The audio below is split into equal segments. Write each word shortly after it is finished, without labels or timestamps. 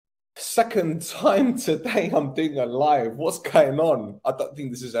second time today I'm doing a live. What's going on? I don't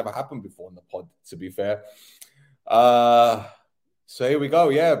think this has ever happened before on the pod, to be fair. So here we go.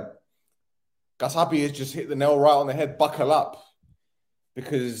 Yeah. Gasapi has just hit the nail right on the head. Buckle up.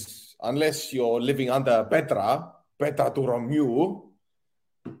 Because unless you're living under Petra Duramiu,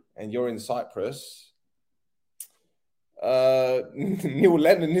 and you're in Cyprus, Neil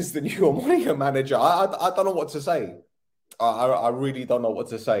Lennon is the new Omonia manager. I don't know what to say. I really don't know what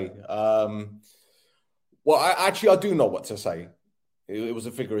to say. Well, I do know what to say. It was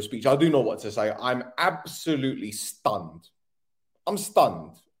a figure of speech. I do know what to say. I'm absolutely stunned. I'm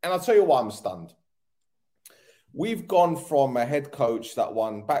stunned. And I'll tell you why I'm stunned. We've gone from a head coach that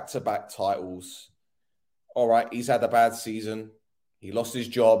won back-to-back titles. All right, he's had a bad season. He lost his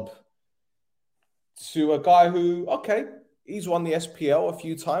job. To a guy who, okay, he's won the SPL a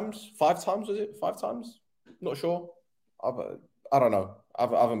few times. 5 times, was it? 5 times? Not sure. I don't know. I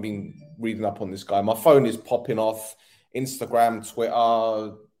haven't been reading up on this guy. My phone is popping off. Instagram,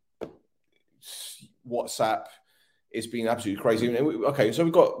 Twitter, WhatsApp. It's been absolutely crazy. Okay, so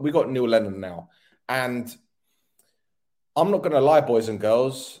we got Neil Lennon now. And I'm not going to lie, boys and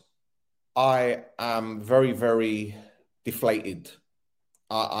girls. I am very, very deflated.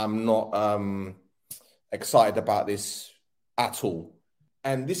 I'm not excited about this at all.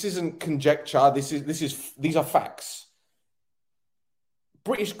 And this isn't conjecture. These are facts.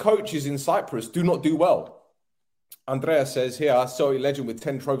 British coaches in Cyprus do not do well. Andrea says here, I saw a legend with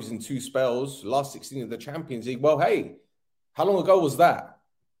 10 trophies in 2 spells, last 16 of the Champions League. Well, hey, how long ago was that?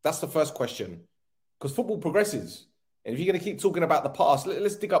 That's the first question. Because football progresses. And if you're going to keep talking about the past,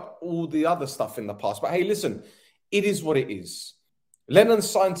 let's dig up all the other stuff in the past. But hey, listen, it is what it is. Lennon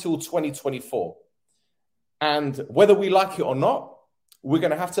signed till 2024. And whether we like it or not, we're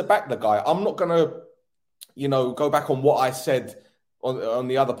going to have to back the guy. I'm not going to, go back on what I said on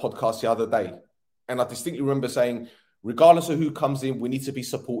the other podcast the other day. And I distinctly remember saying, regardless of who comes in, we need to be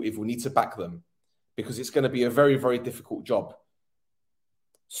supportive. We need to back them because it's going to be a very, very difficult job.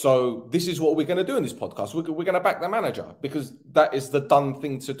 So this is what we're going to do in this podcast. We're going to back the manager because that is the done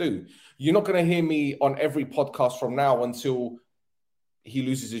thing to do. You're not going to hear me on every podcast from now until he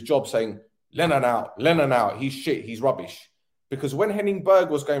loses his job saying, Lennon out, he's shit, he's rubbish. Because when Henning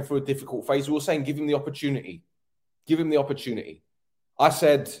Berg was going through a difficult phase, we were saying, give him the opportunity. Give him the opportunity. I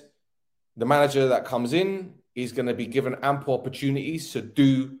said, the manager that comes in is going to be given ample opportunities to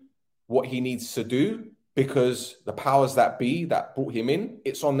do what he needs to do because the powers that be that brought him in,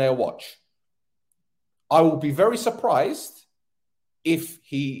 it's on their watch. I will be very surprised if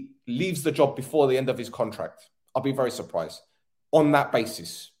he leaves the job before the end of his contract. I'll be very surprised on that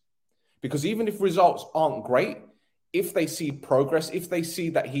basis. Because even if results aren't great, if they see progress, if they see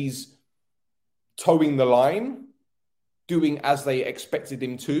that he's towing the line, doing as they expected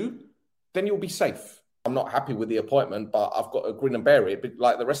him to, then you'll be safe. I'm not happy with the appointment, but I've got to grin and bear it,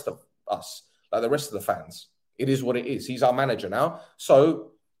 like the rest of us, like the rest of the fans. It is what it is. He's our manager now.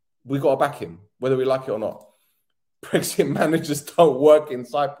 So we got to back him, whether we like it or not. Brexit managers don't work in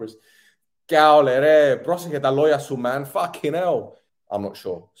Cyprus. Πρόσεχε τα λόγια σου, man. Fucking hell. I'm not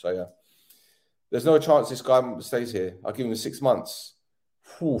sure. So, yeah. There's no chance this guy stays here. I'll give him 6 months.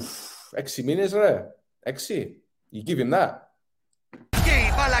 6 μήνες, ρε. 6. You give him that. Και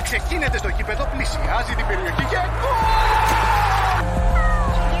η μπάλα ξεκίνεται στο γήπεδο, πλησιάζει την περιοχή και...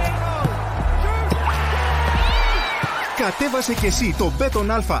 Κατέβασε και εσύ το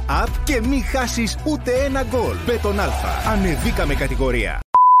Beton Alpha app και μη χάσεις ούτε ένα γκολ. Beton Alpha. Ανεβήκαμε κατηγορία.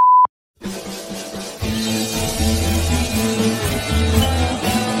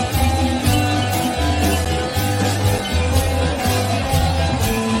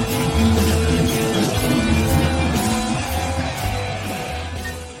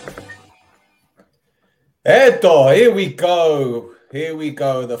 Edo, here we go. Here we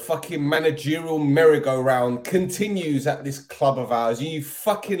go. The fucking managerial merry-go-round continues at this club of ours. You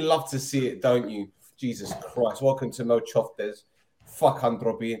fucking love to see it, don't you? Jesus Christ. Welcome to No Choftes. Fuck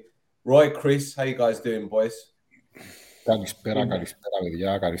Andropi. Roy, Chris, how you guys doing, boys? Καλησπέρα,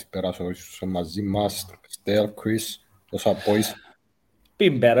 παιδιά. Καλησπέρα σε όσους είσαι μαζί μας. Stell, Chris, what's up, boys?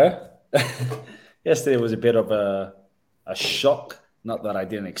 Been better. Yesterday was a bit of a shock. Not that I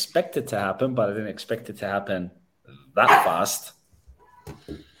didn't expect it to happen, but I didn't expect it to happen that fast.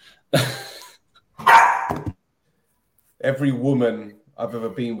 Every woman I've ever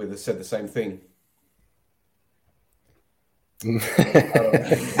been with has said the same thing.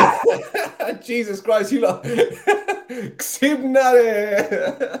 Jesus Christ, you lot.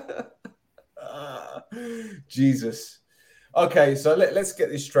 Jesus. Okay, so let's get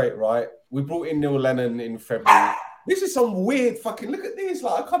this straight, right? We brought in Neil Lennon in February. This is some weird fucking. Look at this.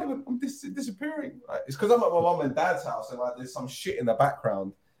 Like I can't even. I'm disappearing. Like, it's because I'm at my mum and dad's house and like there's some shit in the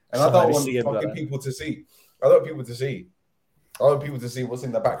background, and I don't want fucking people to see. I don't want people to see. I want people to see what's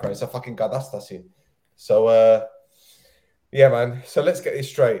in the background. It's a fucking gadasta scene. So yeah, man. So let's get this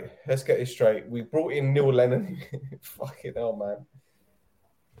straight. We brought in Neil Lennon. Fucking hell, man.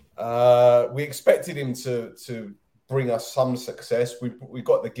 We expected him to bring us some success. We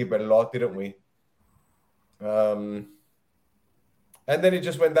got the Gibella, didn't we? And then it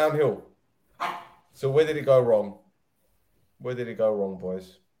just went downhill. So where did it go wrong?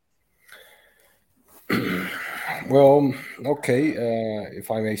 Boys? Well, okay. If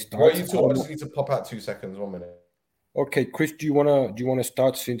I may start. Well, you two, I just need to pop out 2 seconds. 1 minute. Okay, Chris, do you wanna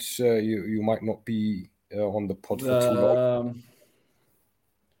start since you might not be on the pod for too long?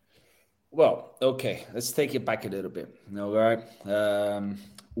 Well, okay, let's take it back a little bit. All right.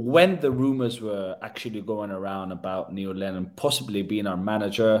 When the rumors were actually going around about Neil Lennon possibly being our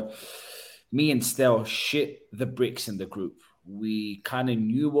manager, me and Stel shit the bricks in the group. We kind of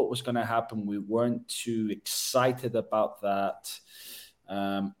knew what was going to happen. We weren't too excited about that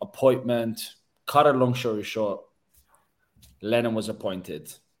appointment. Cut a long story short, Lennon was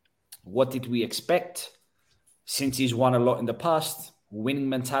appointed. What did we expect? Since he's won a lot in the past, winning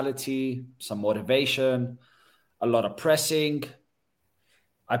mentality, some motivation, a lot of pressing.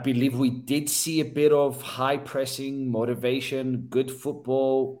 I believe we did see a bit of high pressing, motivation, good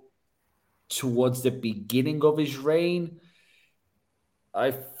football towards the beginning of his reign.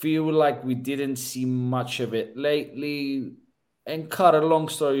 I feel like we didn't see much of it lately. And cut a long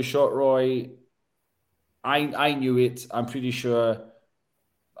story short, Roy, I knew it. I'm pretty sure.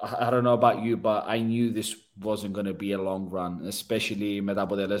 I don't know about you, but I knew this wasn't going to be a long run, especially με τα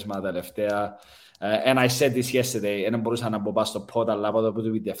αποτελέσματα τελευταία. And I said this yesterday, and μπορούσα να μπω στο pod, αλλά από το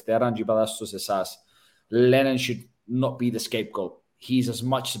Δευτέρα, και είπα στο σε εσάς. Lennon should not be the scapegoat. He's as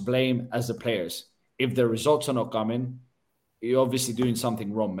much to blame as the players. If the results are not coming, you're obviously doing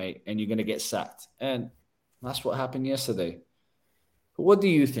something wrong, mate, and you're going to get sacked. And that's what happened yesterday. What do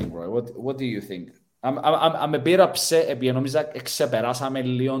you think, Roy? What do you think? I'm a bit upset επειδή νόμιζα ξεπεράσαμε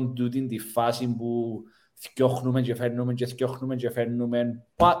λίγο τούτην τη φάση που θκιόχνουμε και φέρνουμε,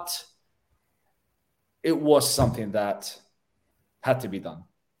 but it was something that had to be done.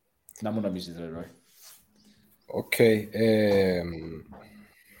 Να μου νομίζεις, Roy. Okay.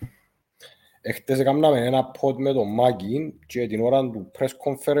 Εχθές έκαναμε ένα pod με τον Μάκη και την ώρα του press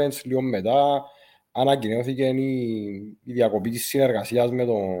conference λίγο μετά ανακοινώθηκε η διακοπή της συνεργασίας με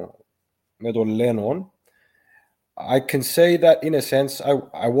τον Lennon. I can say that in a sense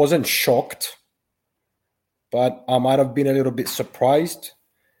I wasn't shocked, but I might have been a little bit surprised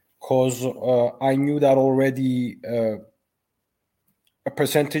because I knew that already a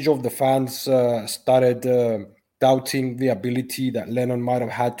percentage of the fans started doubting the ability that Lennon might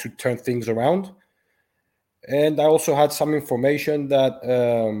have had to turn things around. And I also had some information that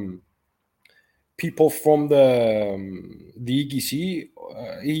people from the EGC,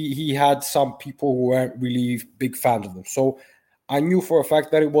 he had some people who weren't really big fans of them. So I knew for a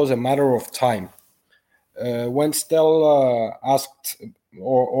fact that it was a matter of time. When Stel asked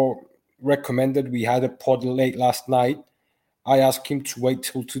or recommended we had a pod late last night, I asked him to wait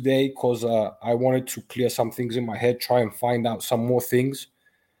till today because I wanted to clear some things in my head, try and find out some more things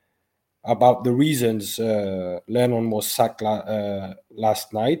about the reasons Lennon was sacked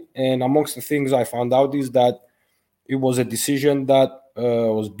last night. And amongst the things I found out is that it was a decision that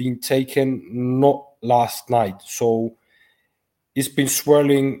was being taken not last night. So it's been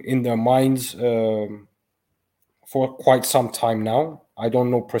swirling in their minds for quite some time now. I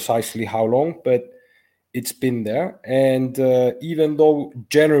don't know precisely how long, but it's been there. And even though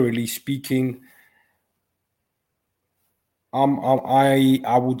generally speaking,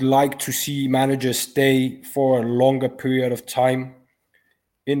 I would like to see managers stay for a longer period of time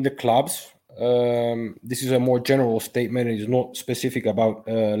in the clubs. This is a more general statement. It is not specific about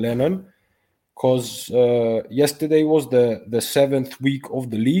Lennon, because yesterday was the 7th week of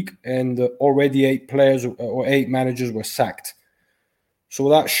the league, and already 8 players or 8 managers were sacked. So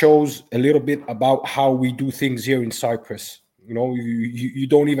that shows a little bit about how we do things here in Cyprus. You know, you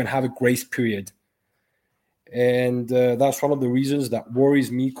don't even have a grace period. And that's one of the reasons that worries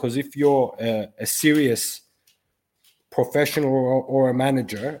me, because if you're a serious professional or a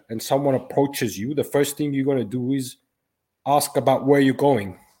manager and someone approaches you, the first thing you're going to do is ask about where you're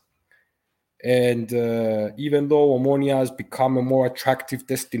going. And even though Omonia has become a more attractive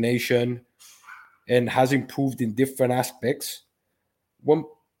destination and has improved in different aspects,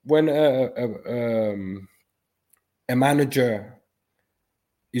 when a manager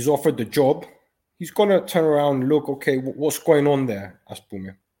is offered the job, he's going to turn around and look, okay, what's going on there, as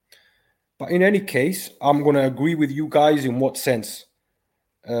πούμε. But in any case, I'm going to agree with you guys in what sense.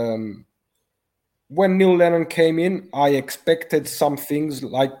 When Neil Lennon came in, I expected some things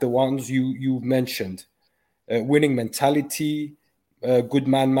like the ones you mentioned. Winning mentality, good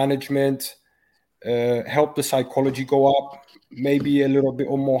man management, help the psychology go up, maybe a little bit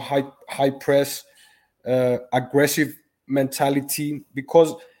more high press, aggressive mentality.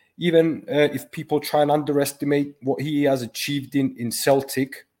 Because even if people try and underestimate what he has achieved in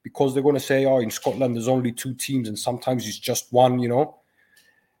Celtic, because they're going to say, oh, in Scotland there's only 2 teams and sometimes it's just one, you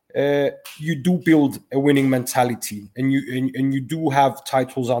do build a winning mentality and you do have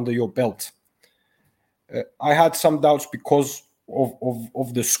titles under your belt. I had some doubts because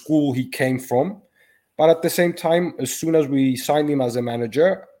of the school he came from, but at the same time, as soon as we signed him as a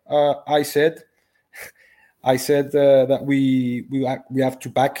manager, I said that we have to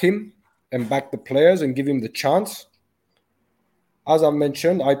back him and back the players and give him the chance. As I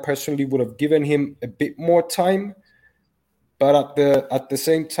mentioned, I personally would have given him a bit more time, but at the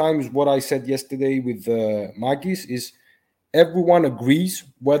same time, is what I said yesterday with Magis is everyone agrees,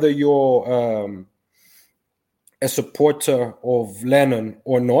 whether you're a supporter of Lennon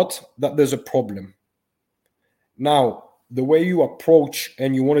or not, that there's a problem. Now, the way you approach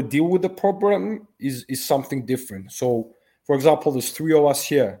and you want to deal with the problem is something different. So, for example, there's 3 of us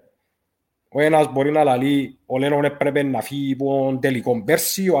here. Ο ένας μπορεί να λαλεί ο Lennon έπρεπε να φύγει από τελικό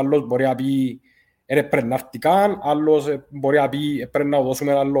πέρσι, ο άλλος μπορεί να πει έπρεπε να έρθει καν, άλλος μπορεί να πει έπρεπε να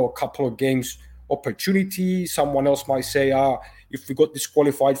δώσουμε άλλο couple of games opportunity. Someone else might say, if we got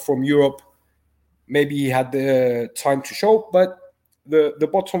disqualified from Europe, maybe he had the time to show. But the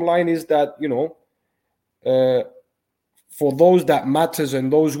bottom line is that, for those that matters and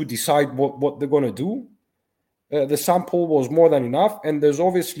those who decide what they're going to do, the sample was more than enough. And there's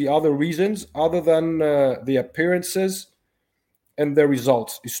obviously other reasons other than the appearances and the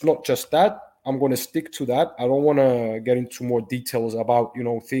results. It's not just that. I'm going to stick to that. I don't want to get into more details about,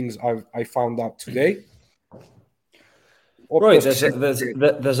 things I found out today. Right,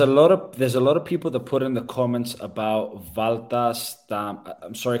 there's a lot of people that put in the comments about Valdas.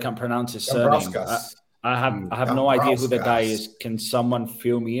 I'm sorry, I can't pronounce his surname. I have no idea who the guy is. Can someone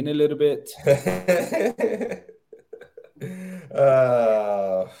fill me in a little bit?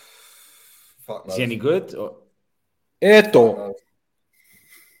 Is he any good? Eto.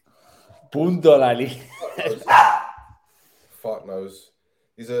 Punto Lali. Fuck knows.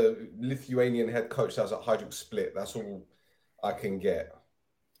 He's a Lithuanian head coach that's at Hajduk Split. That's all I can get.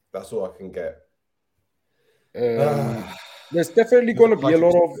 There's definitely going to be a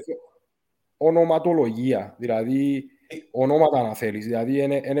lot of ονοματολογία, δηλαδή ονόματα να θέλεις, δηλαδή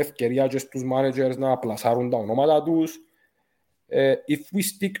είναι ευκαιρία και στους managers να πλασάρουν τα ονόματα τους. If we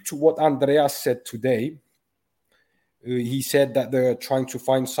stick to what Andreas said today, he said that they're trying to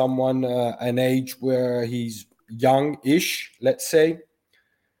find someone an age where he's young-ish, let's say.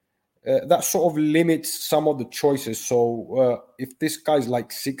 That sort of limits some of the choices. So if this guy's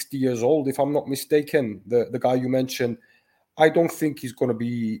like 60 years old, if I'm not mistaken, the guy you mentioned, I don't think he's going to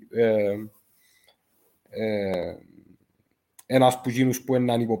be ένας που γίνους που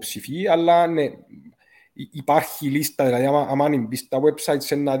είναι υποψηφοί, αλλά ναι, υπάρχει λίστα, δηλαδή άμα μπεις στα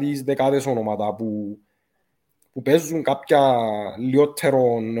websites να δεις δεκάδες ονόματα που παίζουν κάποια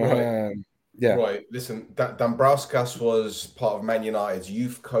λιότερον. Yeah. Right. Listen, Dambrauskas was part of Man United's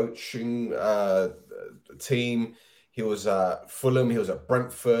youth coaching team. He was at Fulham. He was at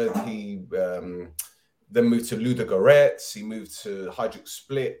Brentford. He then moved to Ludogorets. He moved to Hajduk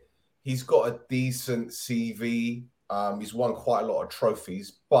Split. He's got a decent CV. He's won quite a lot of trophies.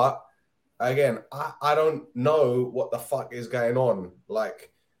 But again, I don't know what the fuck is going on. Like,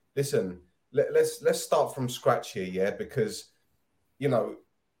 listen, let's start from scratch here, yeah? Because,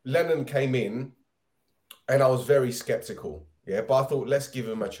 Lennon came in and I was very skeptical, yeah, but I thought, let's give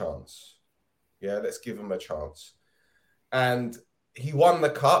him a chance. Yeah, let's give him a chance. And he won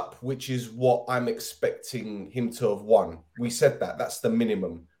the cup, which is what I'm expecting him to have won. We said that. That's the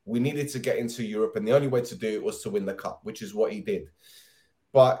minimum. We needed to get into Europe, and the only way to do it was to win the cup, which is what he did.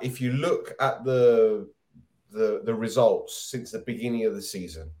 But if you look at the results since the beginning of the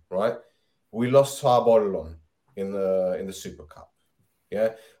season, right, we lost to Apollon in the Super Cup.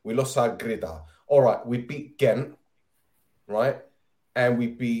 Yeah, we lost our Grida. All right, we beat Ghent, right? And we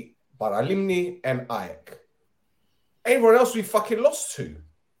beat Paralimni and AEK. Everyone else we fucking lost to.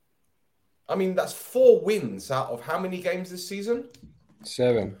 I mean, that's 4 wins out of how many games this season?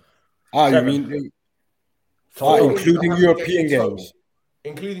 7. 7. You mean including European games?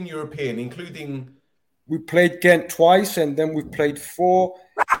 Including European, including... We played Ghent twice and then we played 4.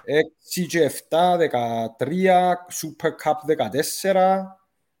 6 και 7, 13, Super Cup 14, 7,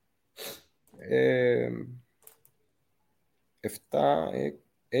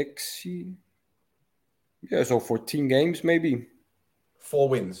 6, yeah, so 14 games maybe. 4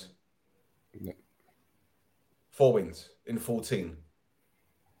 wins. Yeah. 4 wins in 14.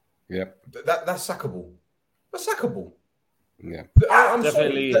 Yeah. That's sackable. That's sackable. Yeah. I'm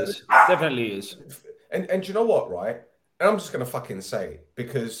Definitely sorry. is. Definitely is. And you know what, right? And I'm just gonna fucking say,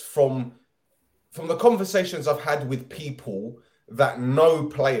 because from the conversations I've had with people that know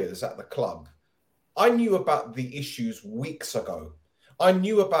players at the club, I knew about the issues weeks ago. I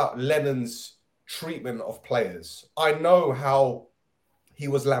knew about Lennon's treatment of players. I know how he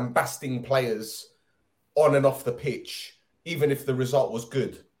was lambasting players on and off the pitch, even if the result was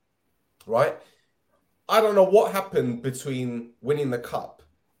good, right? I don't know what happened between winning the cup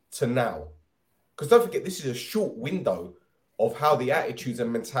to now. Because don't forget, this is a short window of how the attitudes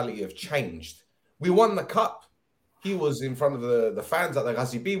and mentality have changed. We won the cup. He was in front of the fans at the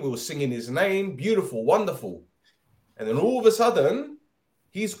Ghazi B. We were singing his name. Beautiful, wonderful. And then all of a sudden,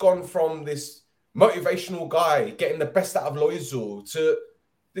 he's gone from this motivational guy getting the best out of Loizu to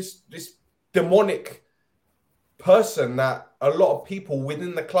this demonic person that a lot of people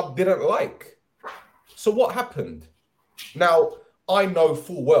within the club didn't like. So what happened? Now, I know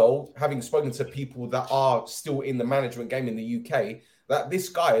full well, having spoken to people that are still in the management game in the UK, that this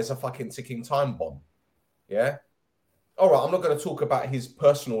guy is a fucking ticking time bomb. Yeah? All right, I'm not going to talk about his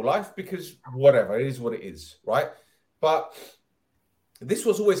personal life because whatever, it is what it is, right? But this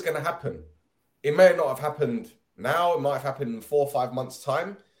was always going to happen. It may not have happened now. It might have happened in 4 or 5 months'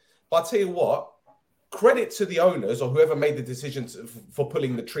 time. But I'll tell you what, credit to the owners or whoever made the decision for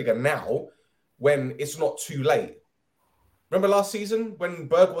pulling the trigger now when it's not too late. Remember last season when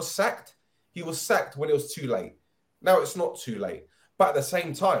Berg was sacked? He was sacked when it was too late. Now it's not too late. But at the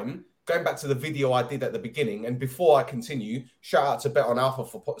same time, going back to the video I did at the beginning, and before I continue, shout out to Bet on Alpha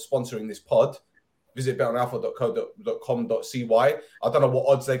for sponsoring this pod. Visit betonalpha.co.com.cy. I don't know what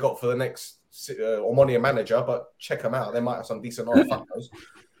odds they got for the next Omonia manager, but check them out. They might have some decent odds.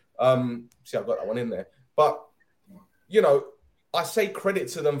 See, I've got that one in there. But, you know, I say credit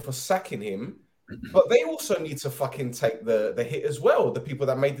to them for sacking him, but they also need to fucking take the hit as well, the people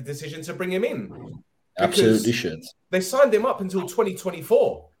that made the decision to bring him in. Absolutely should. They signed him up until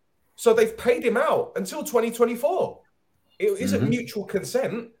 2024. So they've paid him out until 2024. It isn't mutual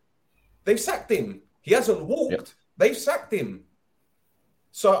consent. They've sacked him. He hasn't walked. Yep. They've sacked him.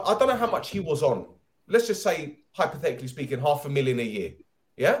 So I don't know how much he was on. Let's just say, hypothetically speaking, $500,000 a year.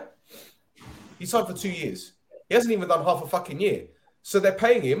 Yeah? He signed for 2 years. He hasn't even done half a fucking year. So they're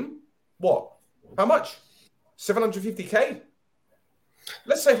paying him, what? How much? 750K?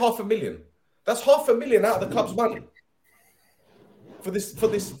 Let's say $500,000. That's $500,000 out of the club's money. For this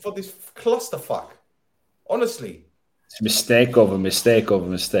clusterfuck. Honestly. It's mistake over mistake over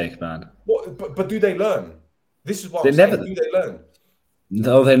mistake, man. What, but do they learn? This is what I'm saying. Do they learn?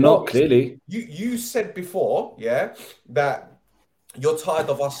 No, they're not, clearly. You said before, yeah, that you're tired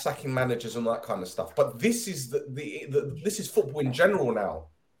of us sacking managers and that kind of stuff. But this is this is football in general now.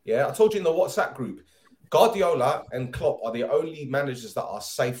 Yeah, I told you in the WhatsApp group, Guardiola and Klopp are the only managers that are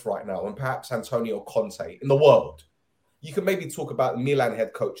safe right now, and perhaps Antonio Conte in the world. You can maybe talk about the Milan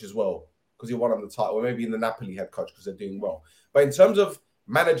head coach as well, because he won on the title, or maybe in the Napoli head coach because they're doing well. But in terms of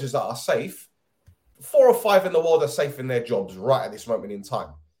managers that are safe, 4 or 5 in the world are safe in their jobs right at this moment in time.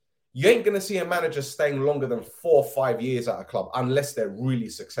 You ain't going to see a manager staying longer than 4 or 5 years at a club unless they're really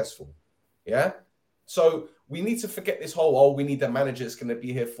successful. Yeah? So we need to forget this whole, we need a manager that's going to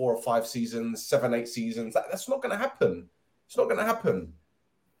be here 4 or 5 seasons, 7, 8 seasons. That's not going to happen. It's not going to happen.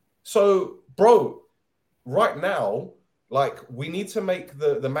 So, bro, right now, like, we need to make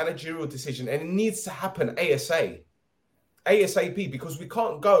the managerial decision, and it needs to happen ASAP, because we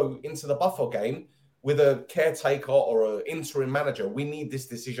can't go into the Buffalo game with a caretaker or an interim manager. We need this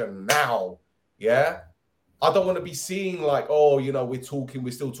decision now, yeah? I don't want to be seeing like, oh, you know, we're still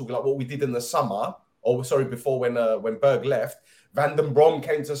talking like what we did in the summer, before when Berg left. Van den Brom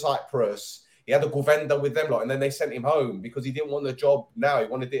came to Cyprus. He had a Govenda with them, and then they sent him home because he didn't want the job now. He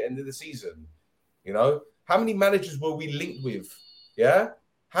wanted it at the end of the season, you know? How many managers were we linked with? Yeah?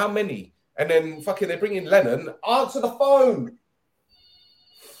 How many? And then fucking they bring in Lennon. Answer the phone.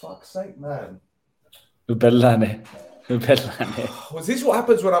 Fuck's sake, man. Ubellane. Was this what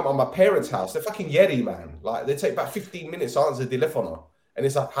happens when I'm at my parents' house? They're fucking Yeti, man. Like, they take about 15 minutes to answer the telephone. And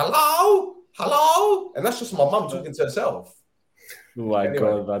it's like, hello? Hello? And that's just my mum talking to herself. Oh my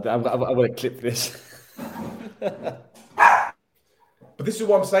God, man. I'm going to clip this. But this is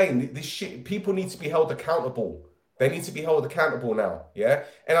what I'm saying. This shit, people need to be held accountable. They need to be held accountable now, yeah?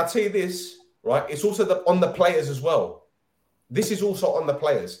 And I'll tell you this, right? It's also on the players as well. This is also on the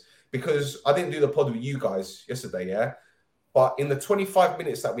players because I didn't do the pod with you guys yesterday, yeah? But in the 25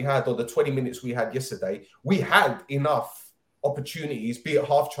 minutes that we had or the 20 minutes we had yesterday, we had enough opportunities, be it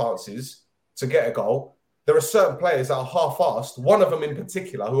half chances, to get a goal. There are certain players that are half-assed, one of them in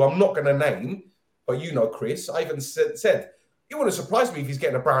particular, who I'm not going to name, but you know, Chris, I even said, it wouldn't surprise me if he's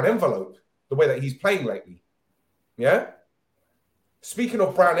getting a brown envelope, the way that he's playing lately. Yeah? Speaking of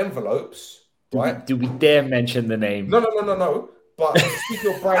brown envelopes, right? Do we dare mention the name? No. But speaking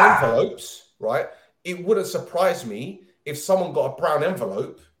of brown envelopes, right? It wouldn't surprise me if someone got a brown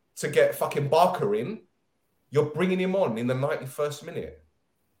envelope to get fucking Barker in. You're bringing him on in the 91st minute.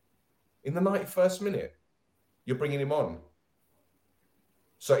 In the 91st minute, you're bringing him on.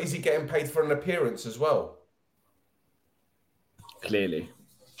 So is he getting paid for an appearance as well? Clearly.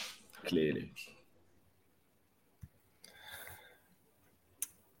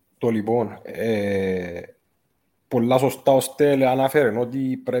 Το λοιπόν, πολλά σωστά ο Στέλ αναφέρει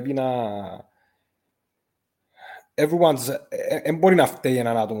ότι πρέπει να... Δεν μπορεί να φταίει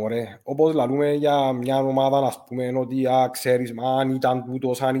έναν άτομο, ρε. Όπως λαλούμε για μια ομάδα, ας πούμε, ότι ξέρεις, αν ήταν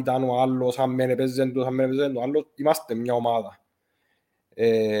τούτος, αν ήταν ο άλλος, αν μεν έπαιζε το άλλος, είμαστε μια ομάδα.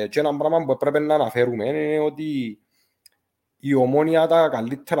 Και ένα πράγμα που πρέπει να αναφέρουμε είναι ότι η Ομόνοια τα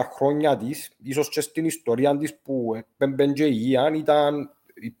καλύτερα χρόνια της, ίσως και στην ιστορία της που έπαιμπεν και η Ιαν, ήταν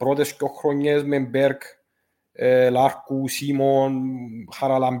οι πρώτες 2 χρονιές με Μπέρκ, Λάρκου, Σίμον,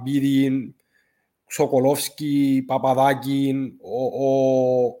 Χαραλαμπίδη, Σοκολόφσκι, Παπαδάκη,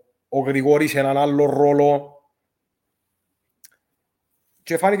 ο Γρηγόρης έναν άλλο ρόλο.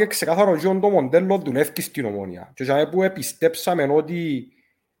 Και φάνηκε ξεκάθαρο ότι το μοντέλο δουλεύει στην Ομόνοια. Και για που επιστέψαμε ότι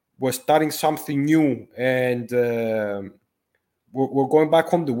we're starting something new and we're going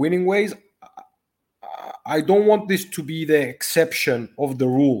back on the winning ways, I don't want this to be the exception of the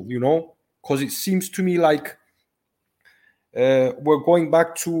rule, you know? Because it seems to me like we're going back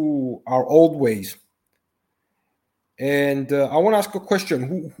to our old ways. And I want to ask a question.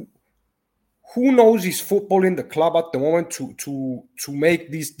 Who knows his football in the club at the moment to make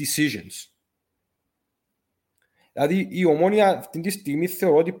these decisions? Δηλαδή η Ομόνοια αυτή τη στιγμή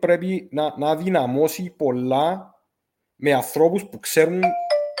θεωρώ ότι πρέπει να δυναμώσει πολλά με ανθρώπους που ξέρουν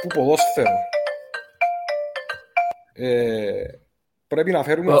που ποδόσφαιρο. Πρέπει να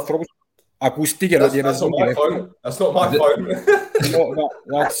φέρουμε ανθρώπους. Ακούστηκε να διαβάζει τον τηλέφωνο. That's not my phone.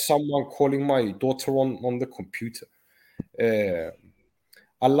 That's someone calling my daughter on the computer.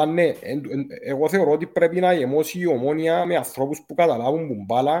 Αλλά ναι, εγώ θεωρώ ότι πρέπει να γεμώσει η Ομόνοια με ανθρώπους που καταλάβουν που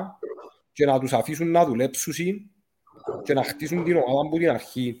μπάλα και να τους αφήσουν να δουλέψουν και να χτίσουν την ομάδα από την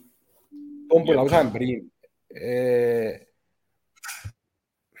αρχή. Τον που λαούσαμε πριν.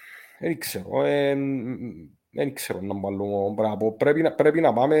 Δεν ξέρω να μπαλώ μπράβο. Πρέπει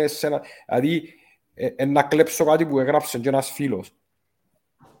να πάμε σε ένα... Δηλαδή, να κλέψω κάτι που έγραψε και ένας φίλος.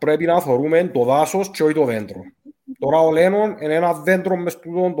 Πρέπει να θεωρούμε το δάσος και όχι το δέντρο. Τώρα ο Lennon είναι ένα δέντρο μες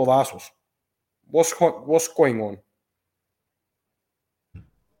του το δάσος. What's going on?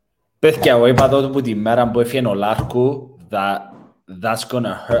 Παιδιά, εγώ είπα τότε που τη μέρα που έφυγε ο Λάρκου that's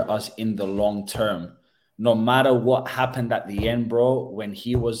gonna hurt us in the long term. No matter what happened at the end, bro, when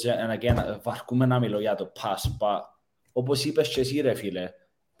he was there, and again, βαρκούμε να μιλώ για το past, but όπως είπες και εσύ, ρε φίλε,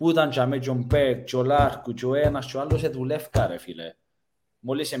 που ήταν και με τον Μπέρκ, και ο Λάρκου, και ο ένας και ο άλλος δουλεύκα, ρε φίλε.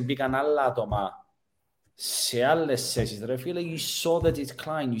 Μόλις μπήκαν άλλα άτομα σε άλλες θέσεις, ρε φίλε, you saw the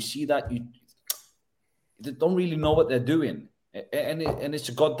decline, you see that they don't really know what they're doing. And it's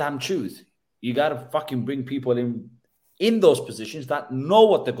a goddamn truth. You gotta fucking bring people in those positions that know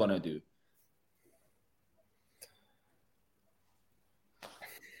what they're gonna do.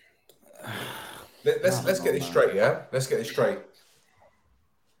 Let's get this straight, yeah? Let's get this straight.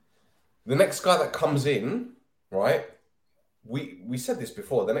 The next guy that comes in, right? We said this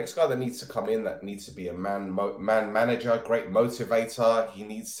before. The next guy that needs to come in, that needs to be a man manager, great motivator. He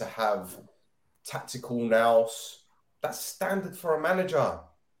needs to have tactical nous. That's standard for a manager.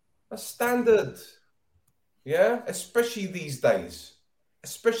 That's standard. Yeah? Especially these days.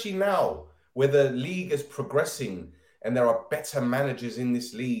 Especially now, where the league is progressing and there are better managers in this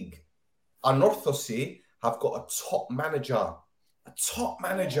league. Anorthosi have got a top manager. A top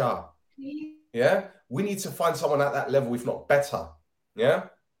manager. Yeah? We need to find someone at that level, if not better. Yeah?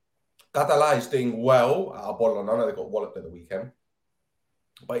 Gadala is doing well at Apollon. I know they got walloped at the weekend.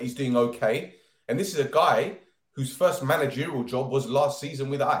 But he's doing okay. And this is a guy whose first managerial job was last season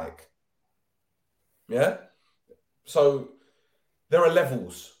with Ajax. Yeah? So there are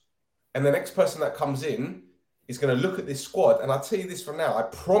levels. And the next person that comes in is going to look at this squad. And I'll tell you this from now. I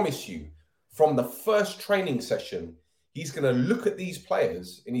promise you, from the first training session, he's going to look at these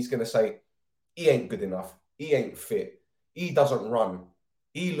players and he's going to say, he ain't good enough. He ain't fit. He doesn't run.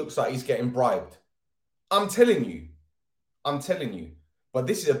 He looks like he's getting bribed. I'm telling you. But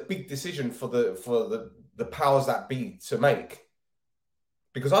this is a big decision for the powers that be to make.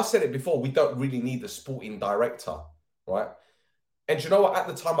 Because I said it before, we don't really need a sporting director, right? And you know what? At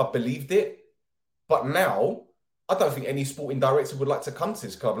the time, I believed it. But now, I don't think any sporting director would like to come to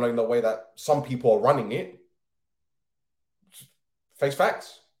this club, knowing the way that some people are running it. Face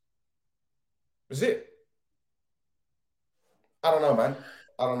facts. Is it? I don't know, man.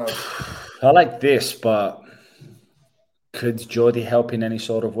 I don't know. I like this, but could Jordi help in any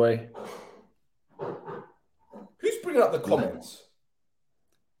sort of way? Who's bringing up the comments?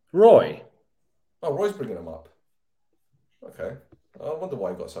 Roy. Oh, Roy's bringing them up. Okay. I wonder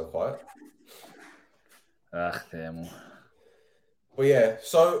why he got so quiet. Damn. But yeah,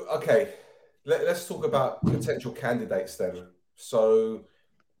 so, okay. Let's talk about potential candidates then. So,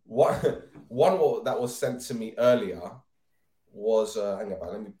 one that was sent to me earlier was, hang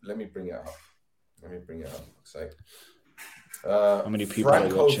on, let me bring it up. How many people are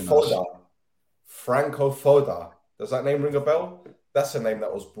watching us? Franco Foda. Does that name ring a bell? That's a name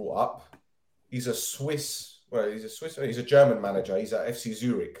that was brought up. He's a German manager. He's at FC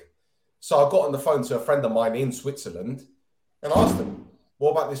Zurich. So I got on the phone to a friend of mine in Switzerland and asked him,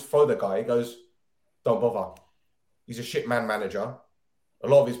 what about this Foda guy? He goes, don't bother. He's a shit man manager. A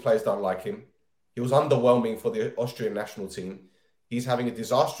lot of his players don't like him. He was underwhelming for the Austrian national team. He's having a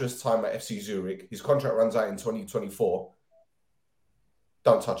disastrous time at FC Zurich. His contract runs out in 2024.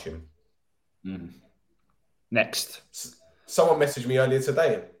 Don't touch him. Next. Someone messaged me earlier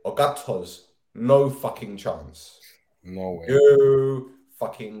today. Ogatos. No fucking chance. No way. No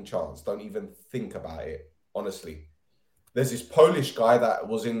fucking chance. Don't even think about it. Honestly. There's this Polish guy that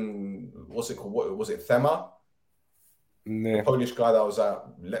was in, what's it called? What was it? Thema? Nah. The Polish guy that was at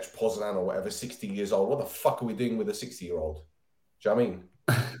Lech Poznan or whatever, 60 years old. What the fuck are we doing with a 60-year-old? Do you know what I mean?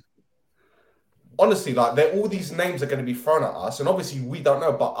 Honestly, like, all these names are going to be thrown at us, and obviously we don't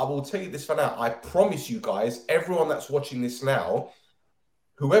know, but I will tell you this for now. I promise you guys, everyone that's watching this now,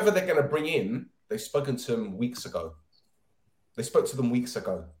 whoever they're going to bring in, they've spoken to them weeks ago. They spoke to them weeks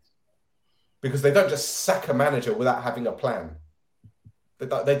ago. Because they don't just sack a manager without having a plan. They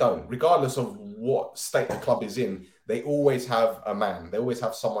don't. Regardless of what state the club is in, they always have a man. They always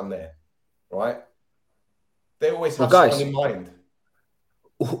have someone there, right? They always have someone in mind.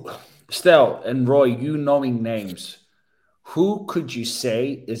 Stel and Roy, you knowing names, who could you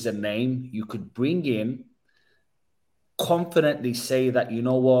say is a name you could bring in, confidently say that, you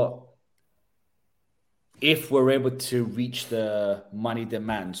know what, if we're able to reach the money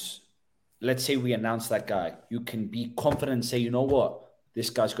demands, let's say we announce that guy, you can be confident and say, you know what, this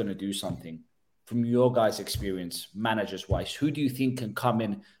guy's going to do something. From your guys' experience, managers-wise, who do you think can come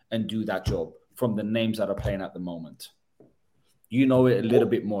in and do that job from the names that are playing at the moment? You know it a little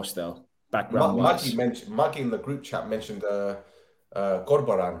bit more still, background-wise. Maggie in the group chat mentioned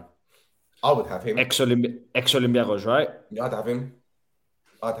Gorbaran. I would have him. Ex-Olympiacos, right? Yeah, I'd have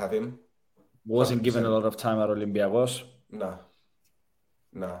him. Wasn't 100%. Given a lot of time at Olympiacos? No.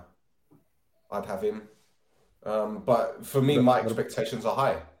 I'd have him. But for me, my expectations are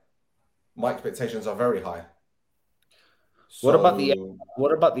high. My expectations are very high. So,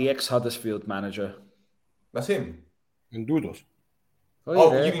 what about the ex-Huddersfield manager? That's him. Endudos.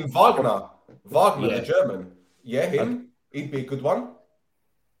 Oh, you mean Wagner? Wagner, yeah. The German. Yeah, him. He'd be a good one.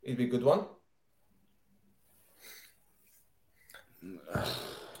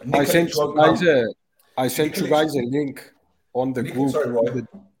 I sent you guys a link on the group. Sorry, Roy.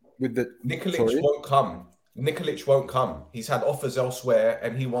 With the Nikolic won't come. Nikolic won't come. He's had offers elsewhere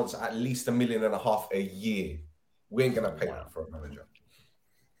and he wants at least $1.5 million a year. We ain't going to pay that for a manager.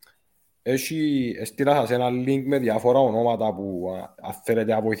 Έστειλα σας ένα link με διάφορα ονόματα που αν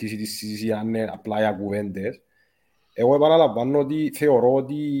θέλετε να βοηθήσει τη συζήτηση αν είναι απλά για κουβέντες. Εγώ επαναλαμβάνω ότι θεωρώ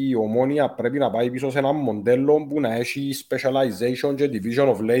ότι η Ομόνοια πρέπει να πάει πίσω σε ένα μοντέλο που να έχει specialization και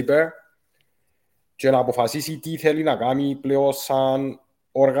division of labor και να αποφασίσει τι θέλει να κάνει πλέον σαν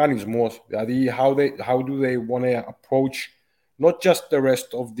οργανισμός. Δηλαδή, how do they want to approach not just the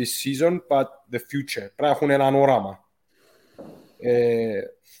rest of this season, but the future. Πρέπει να έχουν έναν όραμα.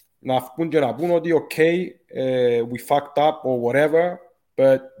 Να βγουν και να πούν ότι okay, we fucked up or whatever,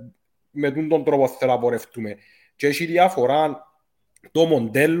 but με τον τρόπο θέλω να πορευτούμε. Και έχει διαφορά το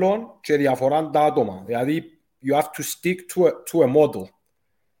μοντέλο και διαφορά τα άτομα. Δηλαδή, you have to stick to a model.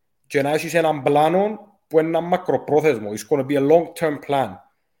 Και να έχεις έναν πλάνο που είναι ένα μακροπρόθεσμο. It's going to be a long-term plan.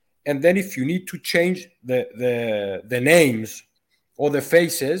 And then if you need to change the names or the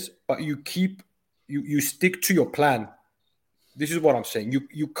faces, but you stick to your plan. This is what I'm saying.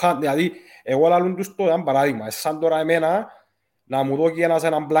 You can't, δηλαδή, εγώ λαλούν τους το ένα παράδειγμα. Σαν τώρα εμένα, να μου δώσει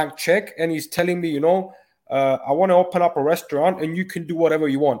έναν blank check and he's telling me, you know, I want to open up a restaurant and you can do whatever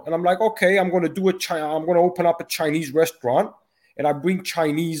you want. And I'm like, okay, I'm going to open up a Chinese restaurant and I bring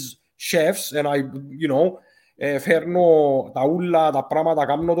Chinese chefs and I, you know, φέρνω τα ούλα, τα πράγματα,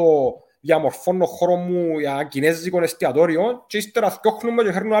 κάνω το, διαμορφώνω χώρο μου για κινέζικο εστιατόριο και ύστερα θκιόχνουμε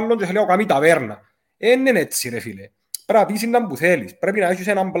και φέρνω άλλον και λέω κάνει ταβέρνα. Είναι έτσι ρε φίλε. Πρέπει να πεις είναι που θέλεις. Πρέπει να έχεις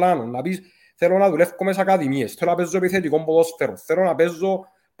έναν πλάνο. Να πεις θέλω να δουλεύω μέσα σε ακαδημίες. Θέλω να παίζω επιθετικό ποδόσφαιρο. Θέλω να παίζω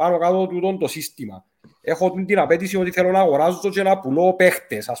πάνω κάτω τούτο το σύστημα. Έχω την απέτηση ότι θέλω να αγοράζω και να πουλώ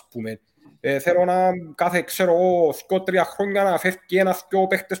παίχτες, ας πούμε. Θέλω να κάθε, ξέρω εγώ, 2-3 χρόνια να φεύγει ένα-δυο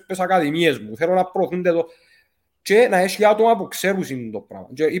παίχτες στις ακαδημίες μου. Θέλω να προωθούνται το... Και να έχει άτομα που ξέρουν το πράγμα.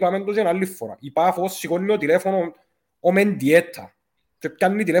 Και είπαμε το και άλλη φορά. Η Πάφος σηκώνει το τηλέφωνο ο Μεντιέτα. Και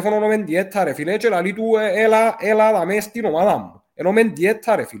πιάνει τηλέφωνο ο Μεντιέτα ρε φίλε και λέει του έλα δαμέ στην ομάδα μου. Ενώ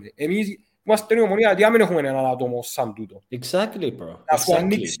Μεντιέτα ρε φίλε. Εμείς είμαστε η Ομονία γιατί δεν έχουμε έναν άτομο σαν τούτο. Exactly, bro. Να σου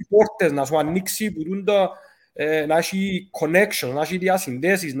ανοίξει πόρτες, να σου ανοίξει να έχει connection, να έχει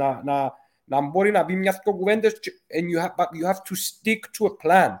διασυνδέσεις, να μπορεί να πει μια-δυο κουβέντες and you have to stick to a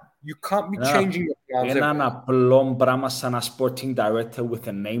plan. You can't be changing your plans. Έναν απλό πράγμα σαν ένα sporting director with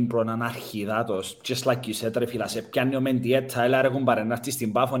a name, bro, έναν αρχιδάτος. Just like you said, ρε φίλα, σε πιάνει ο Μεντιέτα, έλα ρε κουμπάρε, να έρθεις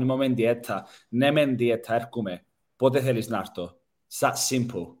στην Πάφο, είμαι ο Μεντιέτα. Ναι, Μεντιέτα, έρχομαι. Πότε θέλεις να έρθω. It's that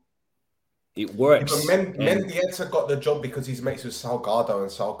simple. It works. Mendieta got the job because he's mates with Salgado,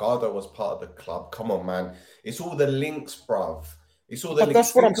 and Salgado was part of the club. Come on, man. It's all the links, bruv. It's all the links.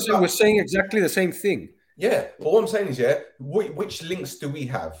 That's what I'm saying. We're saying exactly the same thing. Yeah, but what I'm saying is, yeah, which links do we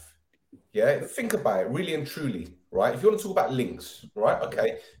have? Yeah, think about it really and truly, right? If you want to talk about links, right? Okay,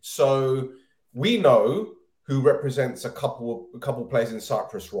 so we know who represents a couple players in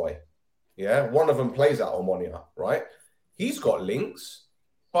Cyprus, Roy. Yeah, one of them plays at Omonia, right? He's got links,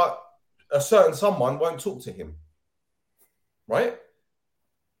 but a certain someone won't talk to him, right?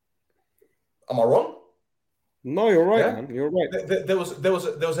 Am I wrong? No, you're right, man. You're right.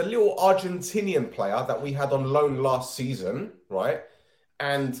 There was a little Argentinian player that we had on loan last season, right?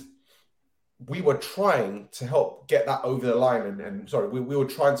 And we were trying to help get that over the line, and sorry, we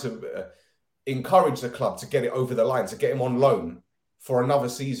were trying to encourage the club to get it over the line, to get him on loan for another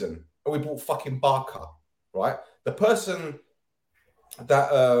season. And we bought fucking Barca, right? The person that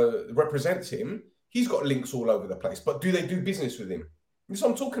represents him, he's got links all over the place. But do they do business with him? That's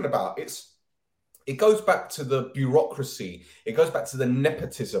what I'm talking about. It goes back to the bureaucracy. It goes back to the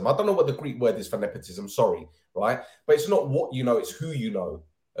nepotism. I don't know what the Greek word is for nepotism, sorry, right? But it's not what you know, it's who you know,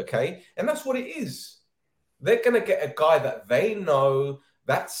 okay? And that's what it is. They're going to get a guy that they know,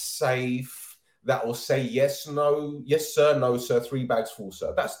 that's safe, that will say yes, no, yes, sir, no, sir, 3 bags full,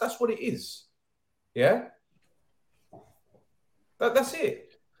 sir. That's what it is. Yeah? That's it.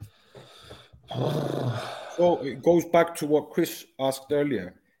 So it goes back to what Chris asked earlier.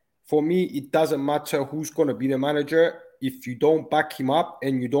 For me, it doesn't matter who's going to be the manager if you don't back him up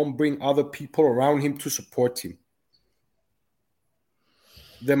and you don't bring other people around him to support him.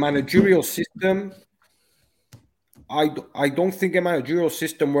 The managerial system, I don't think a managerial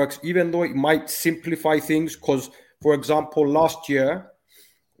system works, even though it might simplify things. Because, for example, last year,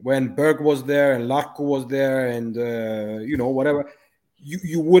 when Berg was there and Larko was there and, you know, whatever,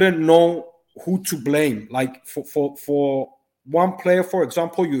 you wouldn't know who to blame. Like, for one player, for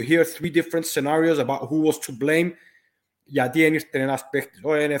example, you hear 3 different scenarios about who was to blame. Γιατί δεν ήρθε ένας παίχτης,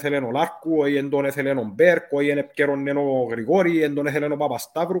 δεν έθελε ο Λάρκου, δεν τον έθελε ο Μπέρκο, δεν έπαιρνε ο Γρηγόρη, δεν τον έθελε ο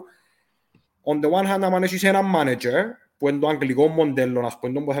Παπασταύρου. On the one hand, αν έχεις έναν manager, που είναι το αγγλικό μοντέλο, ας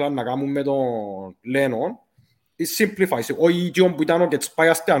πούμε, που θέλουν να κάνουν με τον Lennon, it simplifies. Όχι εκείνον που ήταν ο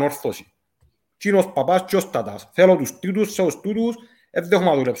Κετσπάιας στην ανόρθωση. Εκείνος παπάς και ο Στατάς. Θέλω τους τίτους, σε τους τούτους, δεν έχουμε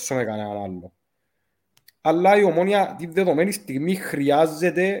να δουλέψω με κανέναν άλλο. Αλλά η Ομόνια τη δεδομένη στιγμή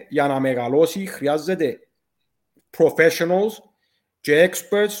χρειάζεται, για να μεγαλώσει, χρειάζεται professionals και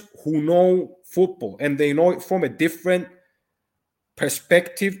experts who know football and they know it from a different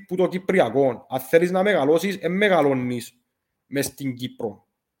perspective που το Κυπριακό. Αν θέλεις να μεγαλώσεις, δεν μεγαλώνεις μες στην Κύπρο.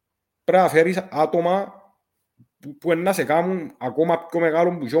 Πρέπει να φέρεις άτομα που να σε κάνουν ακόμα πιο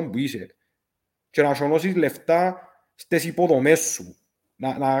μεγάλο που είσαι και να σωνώσεις λεφτά στις υποδομές σου.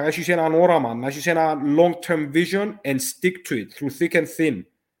 Να έχεις έναν όραμα, να έχεις ένα long-term vision and stick to it through thick and thin.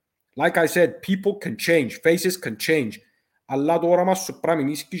 Like I said, people can change, faces can change. Αλλά το όραμα σου πρέπει να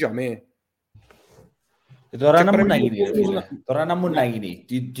μείνεις και για μέ. Τώρα να μου να γίνει, ρε φίλε. Τώρα να μου να γίνει.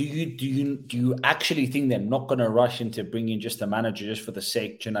 Do you actually think they're not going to rush into bringing just a manager just for the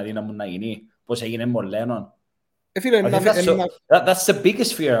sake και να δει να μου να γίνει, πώς έγινε με ο Lennon? Φίλε, I think that's the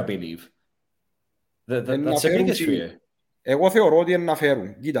biggest fear, I believe. That's the biggest fear. Εγώ θεωρώ ότι είναι να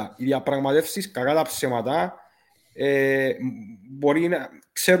φέρουν. Κοίτα, οι διαπραγματεύσεις, κακά τα ψέματα, μπορεί να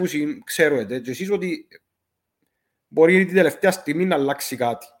ξέρετε και εσείς ότι μπορεί την τελευταία στιγμή να αλλάξει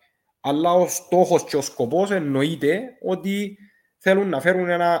κάτι. Αλλά ο στόχος και ο σκοπός εννοείται ότι θέλουν να φέρουν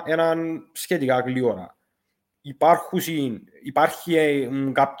έναν σχετικά γλύωρα. Υπάρχει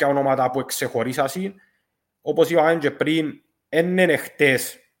κάποια ονόματα που εξεχωρίσασαν, όπως είπαμε και πριν, είναι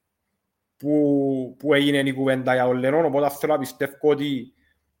χτες που έγινε η κουβέντα για τον Lennon, οπότε θέλω να πιστεύω ότι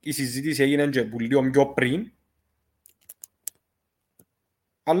η συζήτηση έγινε και που λίγο πιο πριν.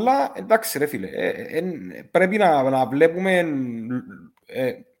 Αλλά εντάξει ρε φίλε, πρέπει να βλέπουμε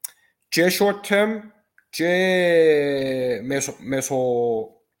και short term και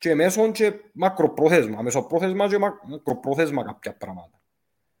μέσον και μακροπρόθεσμα. Μεσοπρόθεσμα και μακροπρόθεσμα κάποια πράγματα.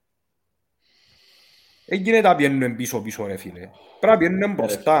 Έγινε τα πιένουν πίσω ρε φίλε. Πρέπει να πιένουν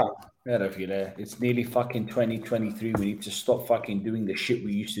μπροστά. Ρε φίλε, it's nearly fucking 2023. We need to stop fucking doing the shit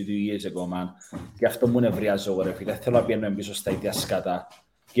we used to do years ago, man. Γι' αυτό μου νευριάζω ρε φίλε. Θέλω να πιένουν πίσω στα ίδια σκάτα.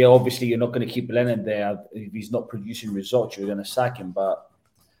 Yeah, obviously you're not going to keep Lennon there if he's not producing results. You're going to sack him, but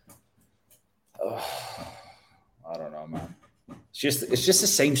I don't know, man. It's just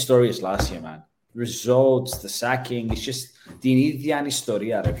the same story as last year, man. Results, the sacking. It's just την ίδια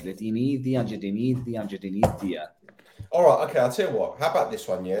ιστορία, ρε φίλε. Την ίδια. All right, okay. I'll tell you what. How about this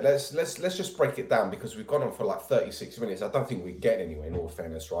one? Yeah, let's just break it down because we've gone on for like 36 minutes. I don't think we're getting anywhere. In all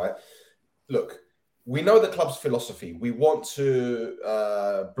fairness, right? Look. We know the club's philosophy. We want to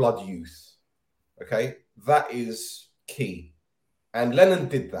blood youth. Okay, that is key. And Lennon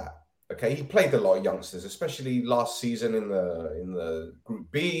did that. Okay, he played a lot of youngsters, especially last season in the Group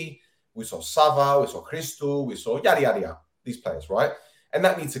B. We saw Sava, we saw Crystal, we saw yada yada yada. These players, right? And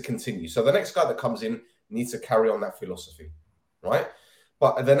that needs to continue. So the next guy that comes in needs to carry on that philosophy, right?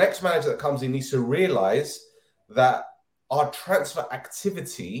 But the next manager that comes in needs to realize that our transfer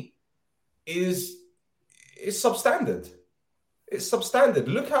activity is substandard. It's substandard.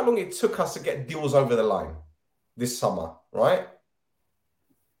 Look how long it took us to get deals over the line this summer, right?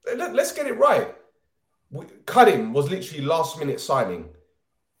 Let's get it right. Karim was literally last minute signing.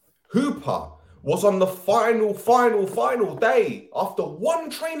 Hooper was on the final day after one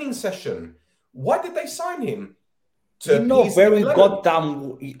training session. Why did they sign him? Very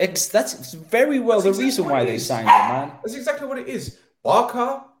goddamn. That's very well the reason why they signed him, man. That's exactly what it is.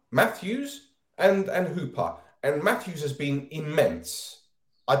 Barker, Matthews, and Hooper. And Matthews has been immense.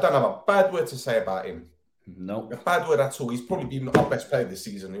 I don't have a bad word to say about him. No. A bad word at all. He's probably been our best player this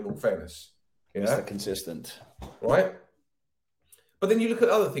season, in all fairness. Yeah? Mr. Consistent. Right? But then you look at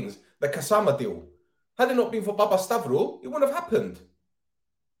other things. The Kasama deal. Had it not been for Baba Stavro, it wouldn't have happened.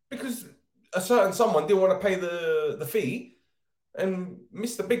 Because a certain someone didn't want to pay the fee. And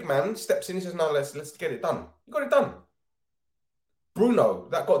Mr. Big Man steps in and says, no, let's get it done. You got it done. Bruno,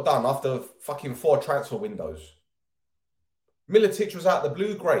 that got done after fucking 4 transfer windows. Miletic was out of the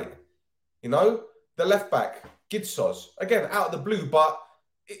blue, great. You know, the left back, Gidsos, again, out of the blue, but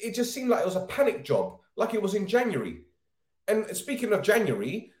it just seemed like it was a panic job, like it was in January. And speaking of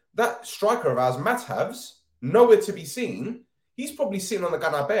January, that striker of ours, Matavs, nowhere to be seen. He's probably sitting on the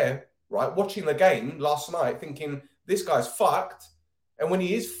Ganaber, right, watching the game last night, thinking, this guy's fucked. And when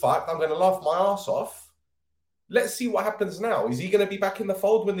he is fucked, I'm going to laugh my ass off. Let's see what happens now. Is he going to be back in the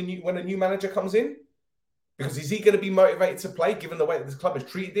fold when a new manager comes in? Because is he going to be motivated to play given the way that this club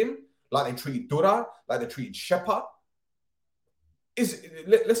has treated him? Like they treated Dura, like they treated Shepa?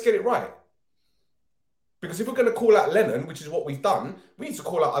 Let's get it right. Because if we're going to call out Lennon, which is what we've done, we need to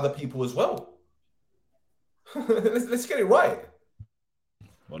call out other people as well. let's get it right.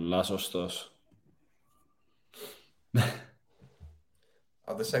 Πολλά σωστός. I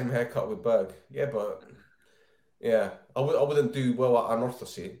have the same haircut with Berg. Yeah, but... Yeah, I wouldn't do well at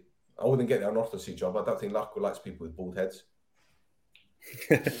anorthosis. I wouldn't get the anorthosis job. I don't think Lachko likes people with bald heads.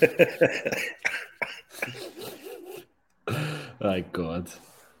 My God.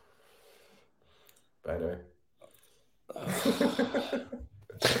 But anyway.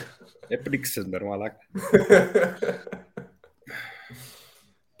 Έπνιξες με μαλάκα.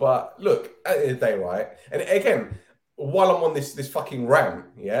 But look, at the end of the day, right? And again, while I'm on this fucking rant,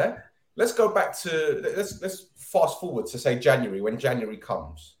 yeah? Let's go back to let's fast forward to say January, when January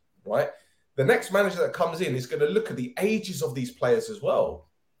comes, right? The next manager that comes in is going to look at the ages of these players as well.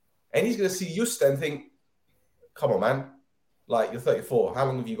 And he's going to see Justa and think, come on, man. Like, you're 34. How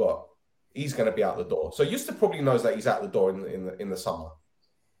long have you got? He's going to be out the door. So Justa probably knows that he's out the door in the summer.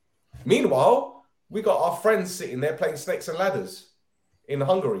 Meanwhile, we got our friends sitting there playing snakes and ladders in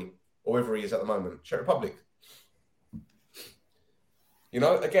Hungary, or wherever he is at the moment, Czech Republic. You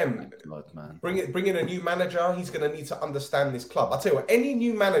know, again, God, man. bring in a new manager. He's going to need to understand this club. I'll tell you what, any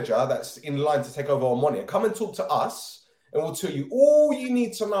new manager that's in line to take over on Monia, come and talk to us and we'll tell you all you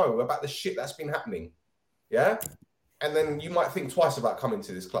need to know about the shit that's been happening. Yeah? And then you might think twice about coming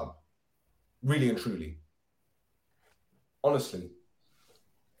to this club. Really and truly. Honestly.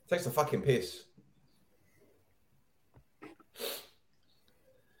 Takes the fucking piss.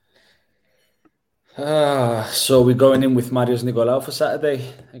 So we're going in with Marius Nicolaou for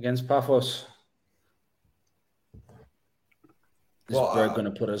Saturday against Paphos. Is Berg going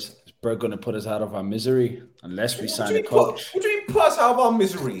to put us out of our misery unless we sign a coach? What do you mean put us out of our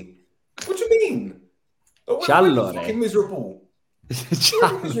misery? What do you mean? We're fucking miserable.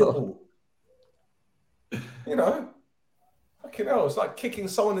 We're miserable. You know? Fucking hell, it's like kicking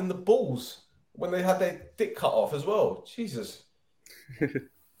someone in the balls when they had their dick cut off as well. Jesus.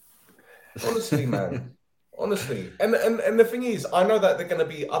 Honestly, man. Honestly. And the thing is, I know that there are going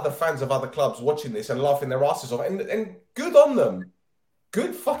to be other fans of other clubs watching this and laughing their asses off. And good on them.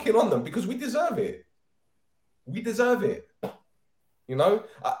 Good fucking on them, because we deserve it. We deserve it. You know?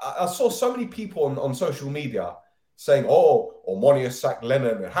 I saw so many people on social media saying, Monia sacked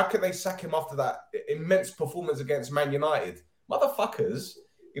Lennon. How can they sack him after that immense performance against Man United? Motherfuckers,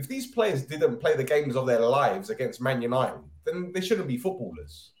 if these players didn't play the games of their lives against Man United, then they shouldn't be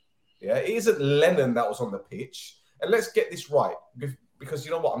footballers. Yeah, it isn't Lennon that was on the pitch. And let's get this right, because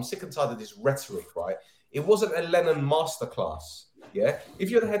you know what? I'm sick and tired of this rhetoric, right? It wasn't a Lennon masterclass. Yeah, if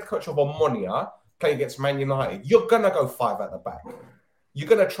you're the head coach of Omonia playing against Man United, you're going to go 5 at the back. You're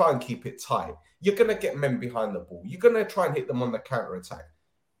going to try and keep it tight. You're going to get men behind the ball. You're going to try and hit them on the counter-attack.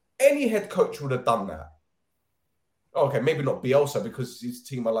 Any head coach would have done that. Okay, maybe not Bielsa because his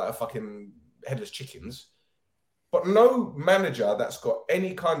team are like a fucking headless chickens. But no manager that's got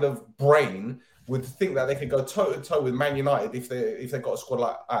any kind of brain would think that they could go toe-to-toe with Man United if they got a squad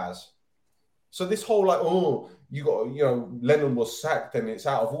like ours. So this whole Lennon was sacked and it's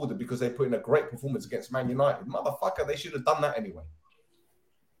out of order because they put in a great performance against Man United. Motherfucker, they should have done that anyway.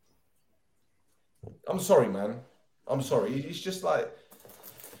 I'm sorry, man. I'm sorry. It's just like,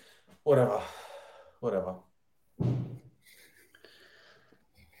 whatever.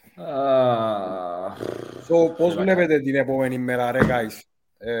 So, πώς βλέπετε την επόμενη μέρα, ρε guys?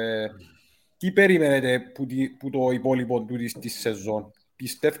 Τι περιμένετε που το υπόλοιπο τούτης της σεζόν?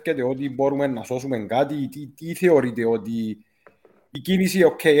 Πιστεύετε ότι μπορούμε να σώσουμε κάτι? Τι θεωρείτε ότι η κίνηση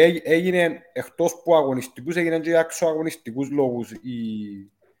έγινε εκτός που αγωνιστικούς, έγινε και αξιοαγωνιστικούς λόγους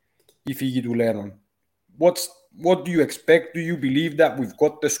η φύγη του Lennon? What do you expect? Do you believe that we've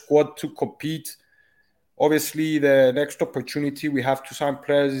got the squad to compete? Obviously, the next opportunity we have to sign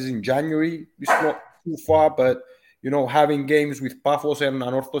players is in January. It's not too far, but, having games with Paphos and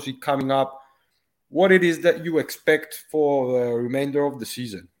Anorthosis coming up, what it is that you expect for the remainder of the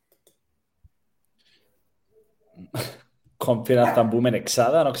season? Κόμφινα θα μπούμε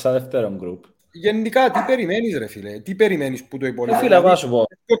εξάδα, οξά δεύτερον γκρουπ. Γενικά, τι περιμένεις ρε φίλε? Τι περιμένεις που το υπόλοιπο? Φίλε, εγώ σου πω.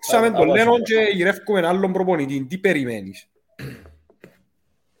 Διώξαμε τον Lennon και γυρεύκουμε άλλον προπονητή. Τι περιμένεις?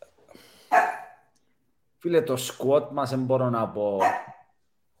 Φίλε, το squad μας δεν μπορώ να πω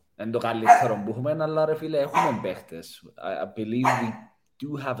είναι το καλύτερο που έχουμε, αλλά ρε φίλε, έχουμε παίχτες. I believe we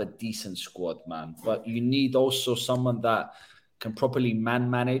do have a decent squad, man. But you need also someone that can properly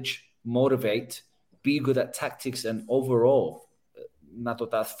manage, motivate, be good at tactics and overall να το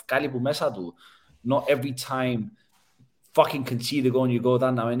τα βγάλει που μέσα του. Not every time fucking concede a goal and you go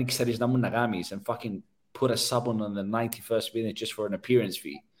down now and ξέρεις να μου να κάνεις and fucking put a sub on the 91st minute just for an appearance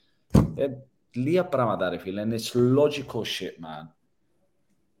fee. Λίγα πράγματα ρε φίλε, and it's logical shit, man.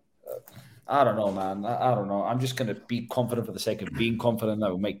 I don't know, man. I don't know. I'm just going to be confident for the sake of being confident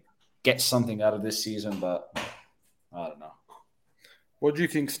that we'll get something out of this season, but I don't know. What do you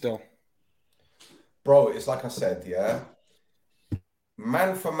think still? Bro, it's like I said, yeah?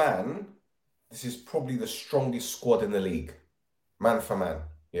 Man for man, this is probably the strongest squad in the league. Man for man,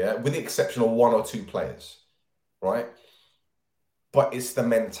 yeah? With the exception of 1 or 2 players, right? But it's the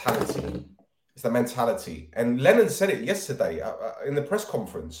mentality. It's the mentality. And Lennon said it yesterday in the press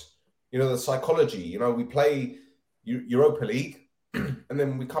conference. The psychology. We play Europa League and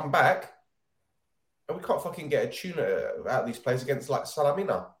then we come back and we can't fucking get a tune out of these players against like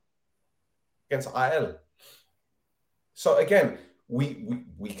Salamina, against IL. So again,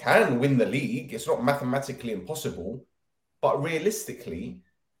 we can win the league. It's not mathematically impossible, but realistically,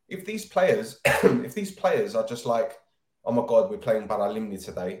 if these players are just like, oh my God, we're playing Baralimni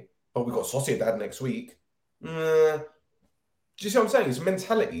today, but we've got Sociedad next week. Do you see what I'm saying? It's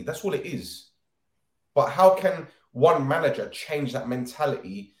mentality. That's all it is. But how can one manager change that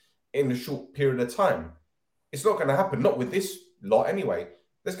mentality in a short period of time? It's not going to happen. Not with this lot anyway.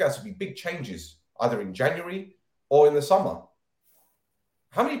 There's going to be big changes either in January or in the summer.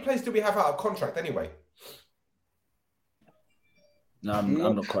 How many players do we have out of contract anyway? No,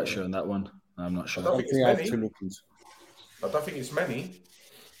 I'm not quite sure on that one. I'm not sure. I don't think it's many. I don't think it's many.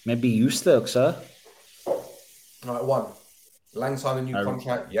 Maybe Eustace, sir. Right, one. Lang signed a new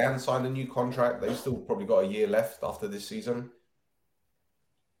contract. Jan signed a new contract. They've still probably got a year left after this season.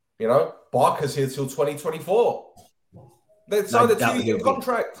 You know, Barker's here till 2024. They signed a 2-year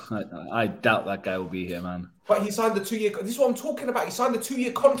contract. I doubt that guy will be here, man. But he signed a 2-year. This is what I'm talking about. He signed a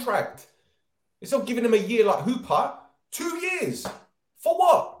 2-year contract. It's not giving him a year like Hooper. 2 years. For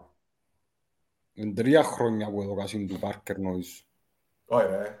what? În 3 χρόνια που έδωκασαν του Parker Noise. Όχι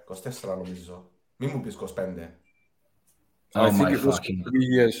ρε, 24 νομίζω. Μην μου πεις 25. Oh my fucking...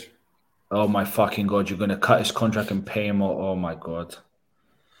 Oh my fucking God, you're going to cut his contract and pay him. Oh my God.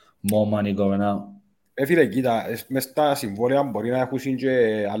 More money going out. Φίλε, κοίτα, μες στα συμβόλαια μπορεί να έχουν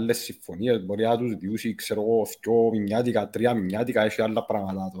και άλλες συμφωνίες. Μπορεί να τους διούσει, ξέρω εγώ, 2 μηνιάτικα, 3 μηνιάτικα, έχει άλλα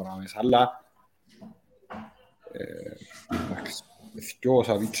πράγματα τώρα μέσα. Αλλά... Εθκιό,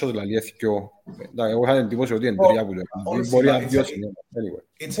 Σαβίτσος, δηλαδή εθκιό. Εγώ είχα την εντύπωση ότι είναι 3 που το μπορεί να βιώσει.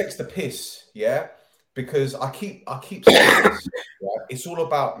 It takes the piss, yeah? Because I keep saying this, right? It's all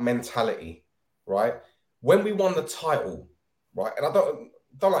about mentality, right? When we won the title, right? And I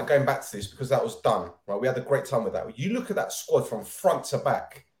don't like going back to this because that was done, right? We had a great time with that. You look at that squad from front to back,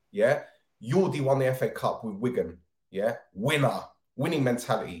 yeah? Yordi won the FA Cup with Wigan, yeah? Winning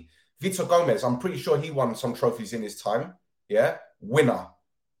mentality. Vitor Gomez, I'm pretty sure he won some trophies in his time, yeah? Winner.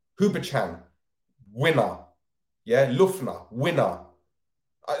 Huberchan, winner, yeah? Lufner, winner.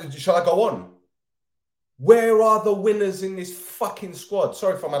 Shall I go on? Where are the winners in this fucking squad?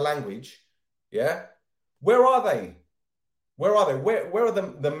 Sorry for my language, yeah? Where are they? Where are they? Where are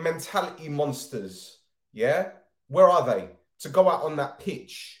the mentality monsters? Yeah? Where are they? To go out on that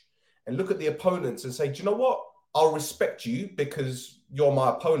pitch and look at the opponents and say, do you know what? I'll respect you because you're my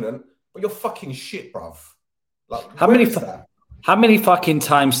opponent, but you're fucking shit, bruv. Like, how many fucking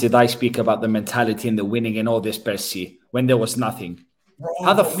times did I speak about the mentality and the winning and all this, Percy, when there was nothing? Bro,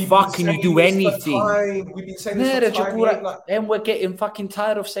 how the fuck can you do anything? We've been saying this for time. And we're getting fucking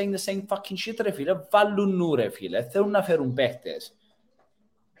tired of saying the same fucking shit, ρε φίλε. Βάλουν νου, ρε φίλε. Θέλουν να φέρουν παίχτες.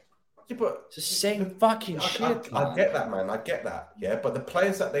 Yeah, but it's the same fucking shit. I get that, man. I get that. Yeah, but the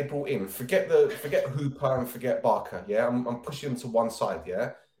players that they brought in, forget Hooper and forget Barker. Yeah, I'm pushing them to one side.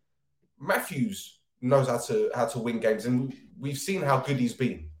 Yeah, Matthews knows how to win games, and we've seen how good he's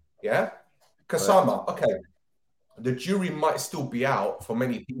been. Yeah, Kasama. Okay. The jury might still be out for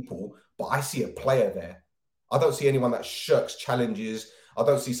many people, but I see a player there. I don't see anyone that shirks challenges. I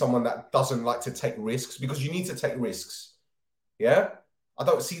don't see someone that doesn't like to take risks because you need to take risks. Yeah? I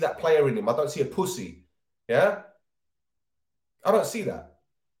don't see that player in him. I don't see a pussy. Yeah? I don't see that.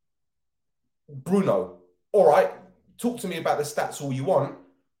 Bruno, all right, talk to me about the stats all you want,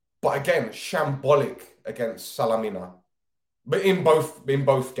 but again, shambolic against Salamina. But in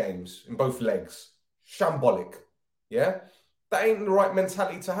both games, in both legs. Shambolic. Yeah, that ain't the right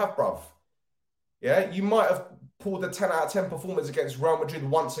mentality to have, bruv. Yeah, you might have pulled a 10 out of 10 performance against Real Madrid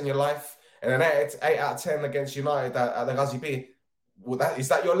once in your life and an 8 out of 10 against United at the Ghazi B. Well, is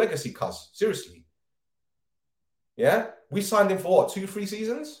that your legacy, cuz? Seriously. Yeah, we signed him for what, 2-3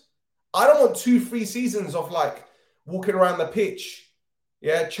 seasons? I don't want 2-3 seasons of like walking around the pitch,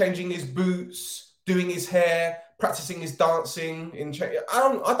 yeah, changing his boots, doing his hair, practicing his dancing.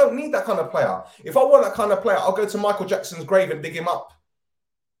 I don't need that kind of player. If I want that kind of player, I'll go to Michael Jackson's grave and dig him up.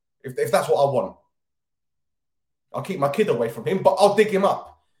 If that's what I want. I'll keep my kid away from him, but I'll dig him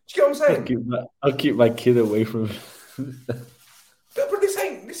up. Do you get what I'm saying? I'll keep my kid away from him. But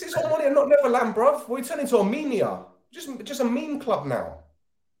this is Somalia, not Neverland, bruv. We're turning into a mania. Just a meme club now.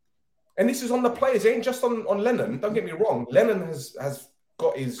 And this is on the players. It ain't just on Lennon. Don't get me wrong. Lennon has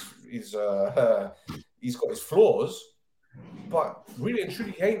got he's got his flaws, but really and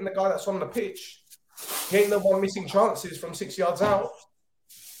truly, he ain't the guy that's on the pitch. He ain't the one missing chances from 6 yards out.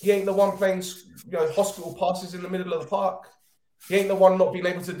 He ain't the one playing, hospital passes in the middle of the park. He ain't the one not being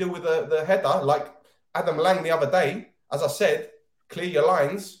able to deal with the header like Adam Lang the other day. As I said, clear your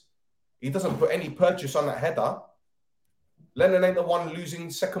lines. He doesn't put any purchase on that header. Lennon ain't the one losing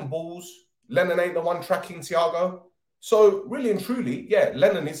second balls. Lennon ain't the one tracking Thiago. So really and truly, yeah,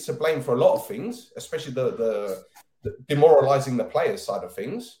 Lennon is to blame for a lot of things, especially the demoralizing the players side of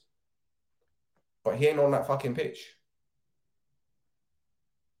things. But he ain't on that fucking pitch.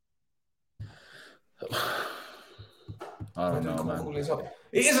 I don't know, man.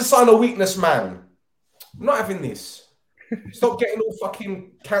 It is a sign of weakness, man. I'm not having this. Stop getting all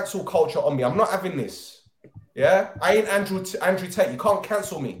fucking cancel culture on me. I'm not having this. Yeah, I ain't Andrew Tate. You can't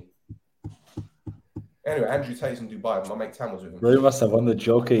cancel me. Anyway, Andrew Tate's in Dubai. My mate Tam was with him. Roy must have won the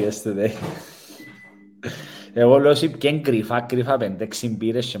Joker yesterday. Εγώ λέω εσύ ποιον κρυφά 5-6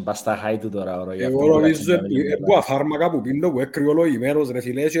 μπύρες και μπας στα high του τώρα ο Roy. Εγώ νομίζω που φάρμακα που πίνω που εκκρυολογημένος ρε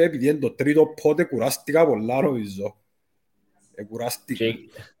φίλε και επειδή είναι το τρίτο πότε κουράστηκα πολλά νομίζω. Κουράστηκα.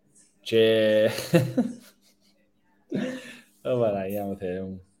 Και... Ω Παναγία μου Θεέ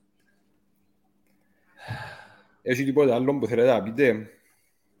μου. Έχει τίποτε άλλο που θέλετε να πείτε?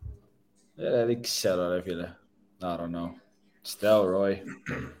 Δεν ξέρω ρε φίλε. I don't know. Still Roy.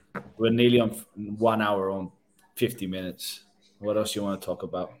 We're nearly on 1 hour on 50 minutes. What else you want to talk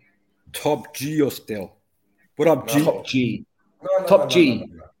about? Top G or still? What up, G? Top G. No, Top G.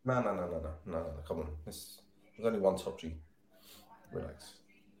 No. Come on. There's only one top G. Relax.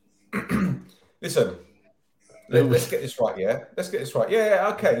 Listen. Let's get this right, yeah? Let's get this right.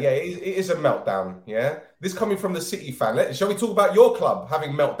 Yeah, okay, yeah, it is a meltdown, yeah? This coming from the City fan. Shall we talk about your club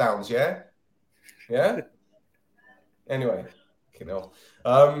having meltdowns, yeah? Yeah? Anyway, you know.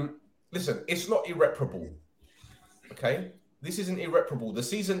 Listen, it's not irreparable, okay? This isn't irreparable. The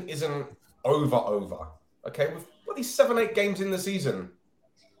season isn't over, okay? We've got these 7-8 games in the season,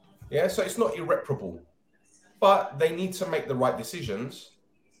 yeah? So it's not irreparable. But they need to make the right decisions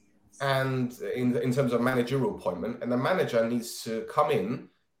and in terms of managerial appointment, and the manager needs to come in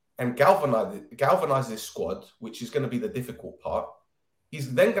and galvanize this squad, which is going to be the difficult part.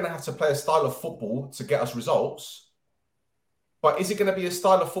 He's then going to have to play a style of football to get us results. But is it going to be a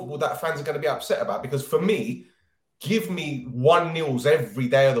style of football that fans are going to be upset about? Because for me, give me 1-0s every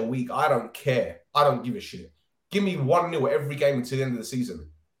day of the week. I don't care. I don't give a shit. Give me 1-0 every game until the end of the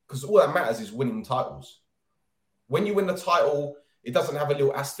season. Because all that matters is winning titles. When you win the title, it doesn't have a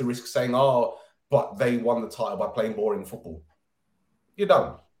little asterisk saying, oh, but they won the title by playing boring football. You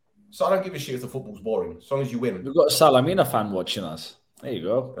don't. So I don't give a shit if the football's boring, as long as you win. We've got a Salamina fan watching us. There you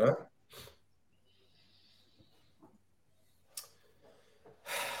go. Yeah.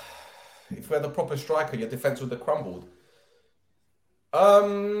 If we had a proper striker, your defense would have crumbled. I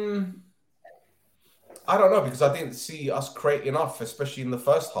don't know, because I didn't see us create enough, especially in the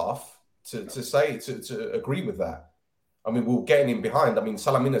first half, to agree with that. I mean, we were getting in behind. I mean,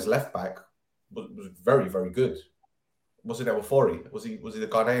 Salamina's left back was very, very good. Was it Elfori? Was he the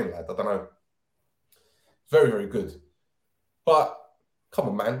Ghanaian lad? I don't know. Very, very good. But come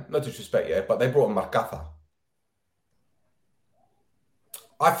on, man. No disrespect, yeah. But they brought in Marcatha.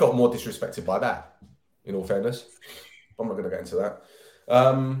 I felt more disrespected by that, in all fairness. I'm not going to get into that.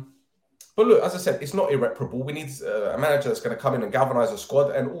 But look, as I said, it's not irreparable. We need a manager that's going to come in and galvanize the squad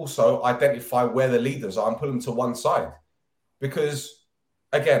and also identify where the leaders are and put them to one side. Because,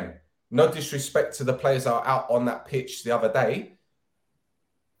 again, no disrespect to the players that are out on that pitch the other day.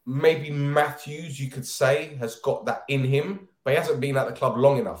 Maybe Matthews, you could say, has got that in him, but he hasn't been at the club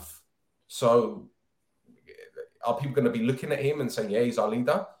long enough. So are people going to be looking at him and saying, yeah, he's our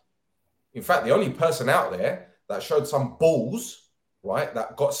leader? In fact, the only person out there that showed some balls, right,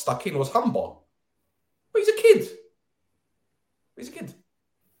 that got stuck in was Humber. But he's a kid.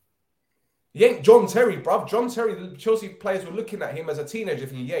 He ain't John Terry, bruv. John Terry, the Chelsea players were looking at him as a teenager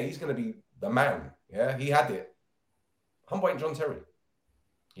thinking, yeah, he's going to be the man. Yeah, he had it. Humble ain't John Terry.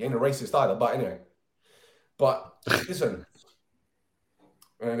 He ain't a racist either, but anyway. But listen,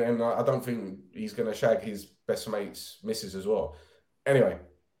 and I don't think he's going to shag his best mate's missus as well. Anyway,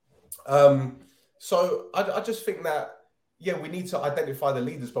 so I just think that, yeah, we need to identify the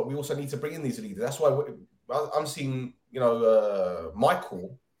leaders, but we also need to bring in these leaders. That's why I'm seeing,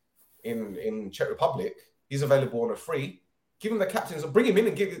 Michael in Czech Republic. He's available on a free. Give him the captain's, bring him in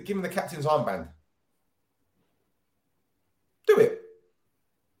and give him the captain's armband. Do it.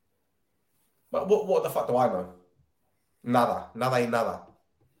 But what the fuck do I know? Nada y nada.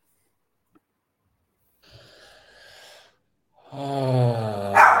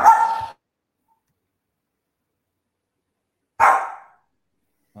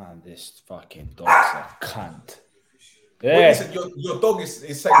 Man, this fucking dog's a cunt. Yeah. Well, listen, your dog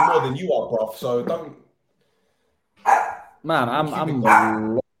is saying more than you are, bruv, so don't... Man, I'm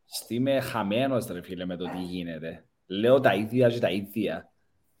lost. Είμαι χαμένος, ρε φίλε, με το τι γίνεται. Λέω τα ίδια και τα ίδια.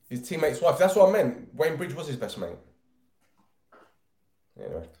 His teammate's wife. That's what I meant. Wayne Bridge was his best mate.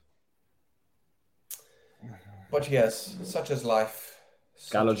 Anyway. But yes, such as life.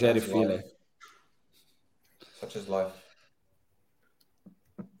 Καλοκαίρι, φίλε. Such as life.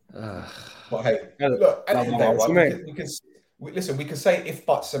 But hey, look, at the end of the day, right, we can say if,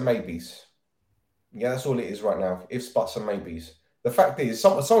 buts, and maybes. Yeah, that's all it is right now. Ifs, buts, and maybes. The fact is,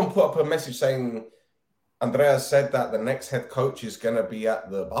 someone put up a message saying Andreas said that the next head coach is going to be at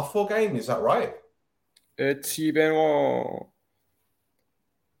the Buffalo game. Is that right? Έτσι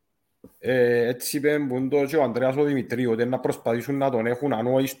είπαν πούντο και ο Ανδρέας ο Δημητρίου ότι να προσπαθήσουν να τον έχουν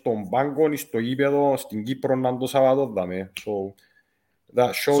ανώ στον πάγκο ή στο γήπεδο στην Κύπρο να το Σαββατό δάμε. So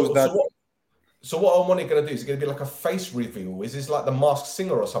that shows that... So what are Money going to do? Is it going to be like a face reveal? Is this like the Masked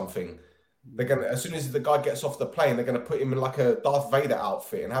Singer or something? They're going to, as soon as the guy gets off the plane, they're going to put him in like a Darth Vader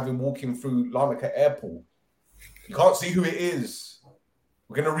outfit and have him walking through Larnaca Airport. You can't see who it is.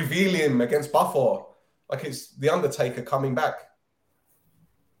 We're going to reveal him against Buffer. Like it's The Undertaker coming back.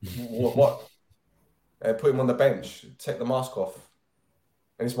 What? Put him on the bench, take the mask off.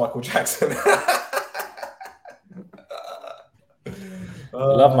 And it's Michael Jackson.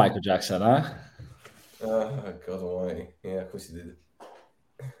 Love Michael Jackson, huh? Oh, God almighty. Yeah, of course he did.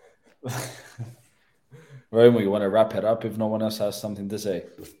 Roma, you want to wrap it up if no one else has something to say?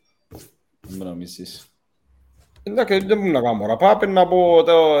 I'm going to miss this. Εντάξει, δεν μπορούμε να κάνουμε ώρα. Πάμε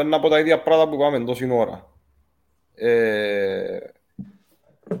να πω τα ίδια πράγματα που πάμε τόση ώρα.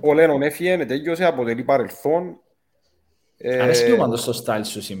 Ο Lennon έφυγε, τέλειωσε, αποτελεί παρελθόν. Αρέσκει ο στο style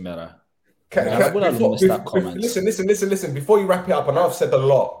σου σήμερα. Listen. Before you wrap it up, I know I've said a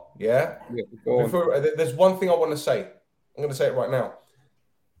lot, yeah? There's one thing I want to say. I'm going to say it right now.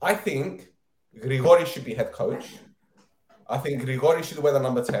 I think Grigori should be head coach. I think Grigori should wear the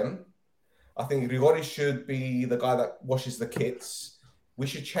number 10. I think Grigori should be the guy that washes the kits. We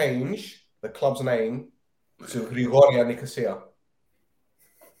should change the club's name to Grigori and Nicosia.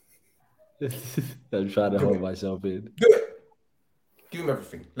 I'm trying to hold myself in. Do it. Give him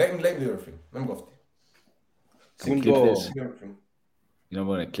everything. Let him do everything. Let him go. Clip this. Everything. You know, I'm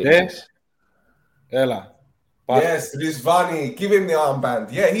going to clip this. Έλα. Yes, Rizvani. Give him the armband.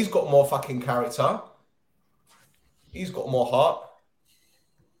 Yeah, he's got more fucking character. He's got more heart.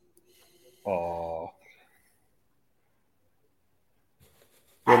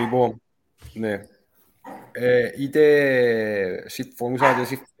 Λοιπόν, ναι. Είτε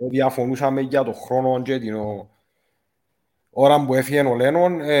διαφωνούσαμε για το χρόνο και την ώρα που έφυγε ο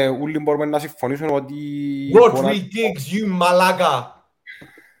Lennon, όλοι μπορούμε να συμφωνήσουν ότι... Rodri Giggs, you Malaga!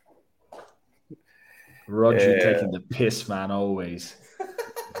 Rodri taking the piss, man, always.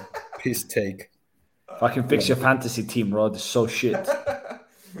 Piss take. Fucking fix your fantasy team, Rod. It's so shit.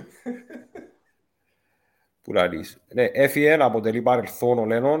 Που λαλείς. Ναι, έφυγε να αποτελεί παρελθόν ο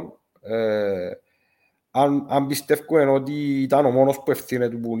Lennon. Αν πιστεύουμε ότι ήταν ο μόνος που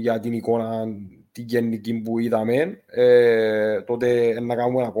ευθύνεται για την εικόνα την γενική που είδαμε, τότε να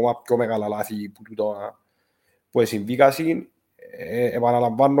κάνουμε ακόμα πιο μεγάλα λάθη που συμβήκασαν.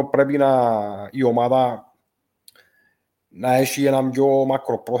 Επαναλαμβάνω, πρέπει η ομάδα να έχει ένα πιο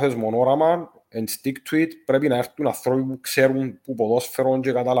μακροπρόθεσμο όραμα and stick to it. Πρέπει να έρθουν άνθρωποι που ξέρουν που ποδόσφαιρο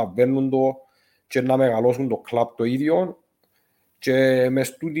και καταλαβαίνουν το και να μεγαλώσουν το κλαμπ το ίδιο. Και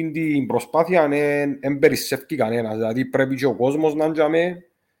μες τούτην την προσπάθεια δεν περισσεύει κανένας. Δηλαδή πρέπει και ο κόσμος να τζαμε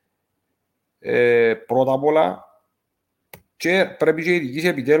πρώτα απ' όλα και πρέπει και οι ειδικοί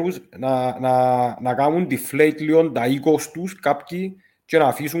επιτέλους να κάνουν deflate λίγο τα οίκος τους κάποιοι και να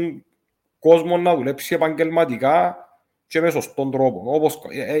αφήσουν κόσμο να δουλέψει επαγγελματικά και με σωστόν τρόπο. Όπως,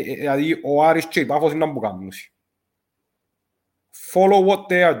 δηλαδή ο Άρης και η Πάφος είναι να μου κάνουν. Follow what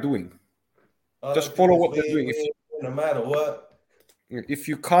they are doing. Just follow what they're doing. No matter what. If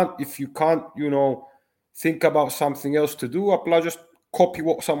you can't, you know, think about something else to do, απλά just copy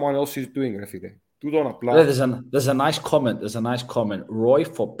what someone else is doing, ρε φίλε. Τούτον απλά. There's a nice comment. Roy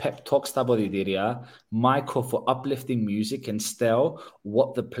for pep talk στα ποδητήρια, Michael for uplifting music and Stel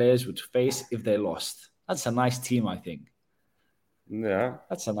what the players would face if they lost. That's a nice team, I think. Yeah.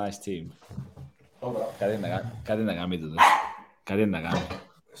 That's a nice team. Κάτι να κάνει τούτος. Κάτι να κάνει.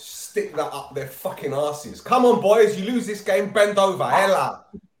 Stick that up their fucking asses. Come on, boys. You lose this game, bend over.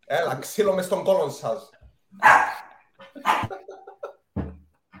 Ella, ξύλο μες στον κόλον σας.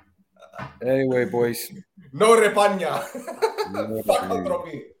 Anyway, boys. No repanya. Fuck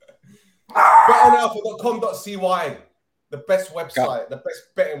anthropy. BetOnAlpha.com.cy. The best website, the best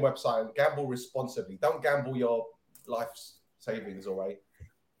betting website. Gamble responsibly. Don't gamble your life savings away.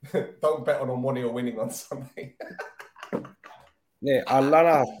 Don't bet on money or winning on something. Ναι, αλλά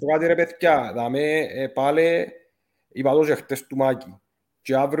να πω κάτι ρε παιδιά, δαμε πάλι είπα το και χτες του Μάκη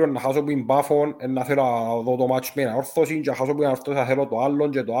και αύριο να χάσω που είναι Πάφον να θέλω να δω το μάτσο με ένα όρθωση και να χάσω που είναι όρθωση να θέλω το άλλο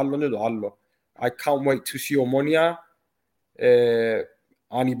και το άλλο και το άλλο. I can't wait to see Ομόνια.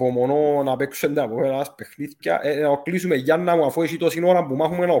 Ανυπομονώ να παίξω τα επόμενα παιχνίδια. Να κλείσουμε Γιάννα μου αφού έχει τόση ώρα που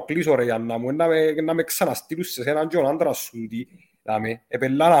μάχουμε να κλείσω ρε Γιάννα μου να με ξαναστείλουν σε έναν και ο άντρας σου δαμε,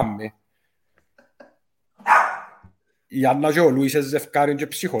 επελάναμε. Η Άννα και ο Λουίς ζευκάρουν και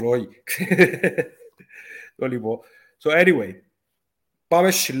ψυχολόγοι. Το λοιπόν. So anyway,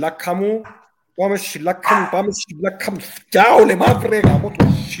 πάμε σιλάκα μου Πάμε σιλάκα μου, πάμε σιλάκα μου. Φτιάω, λε μαύρε, γαμώ το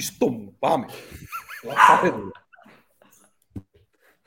σιστό μου. Πάμε. Λάκα,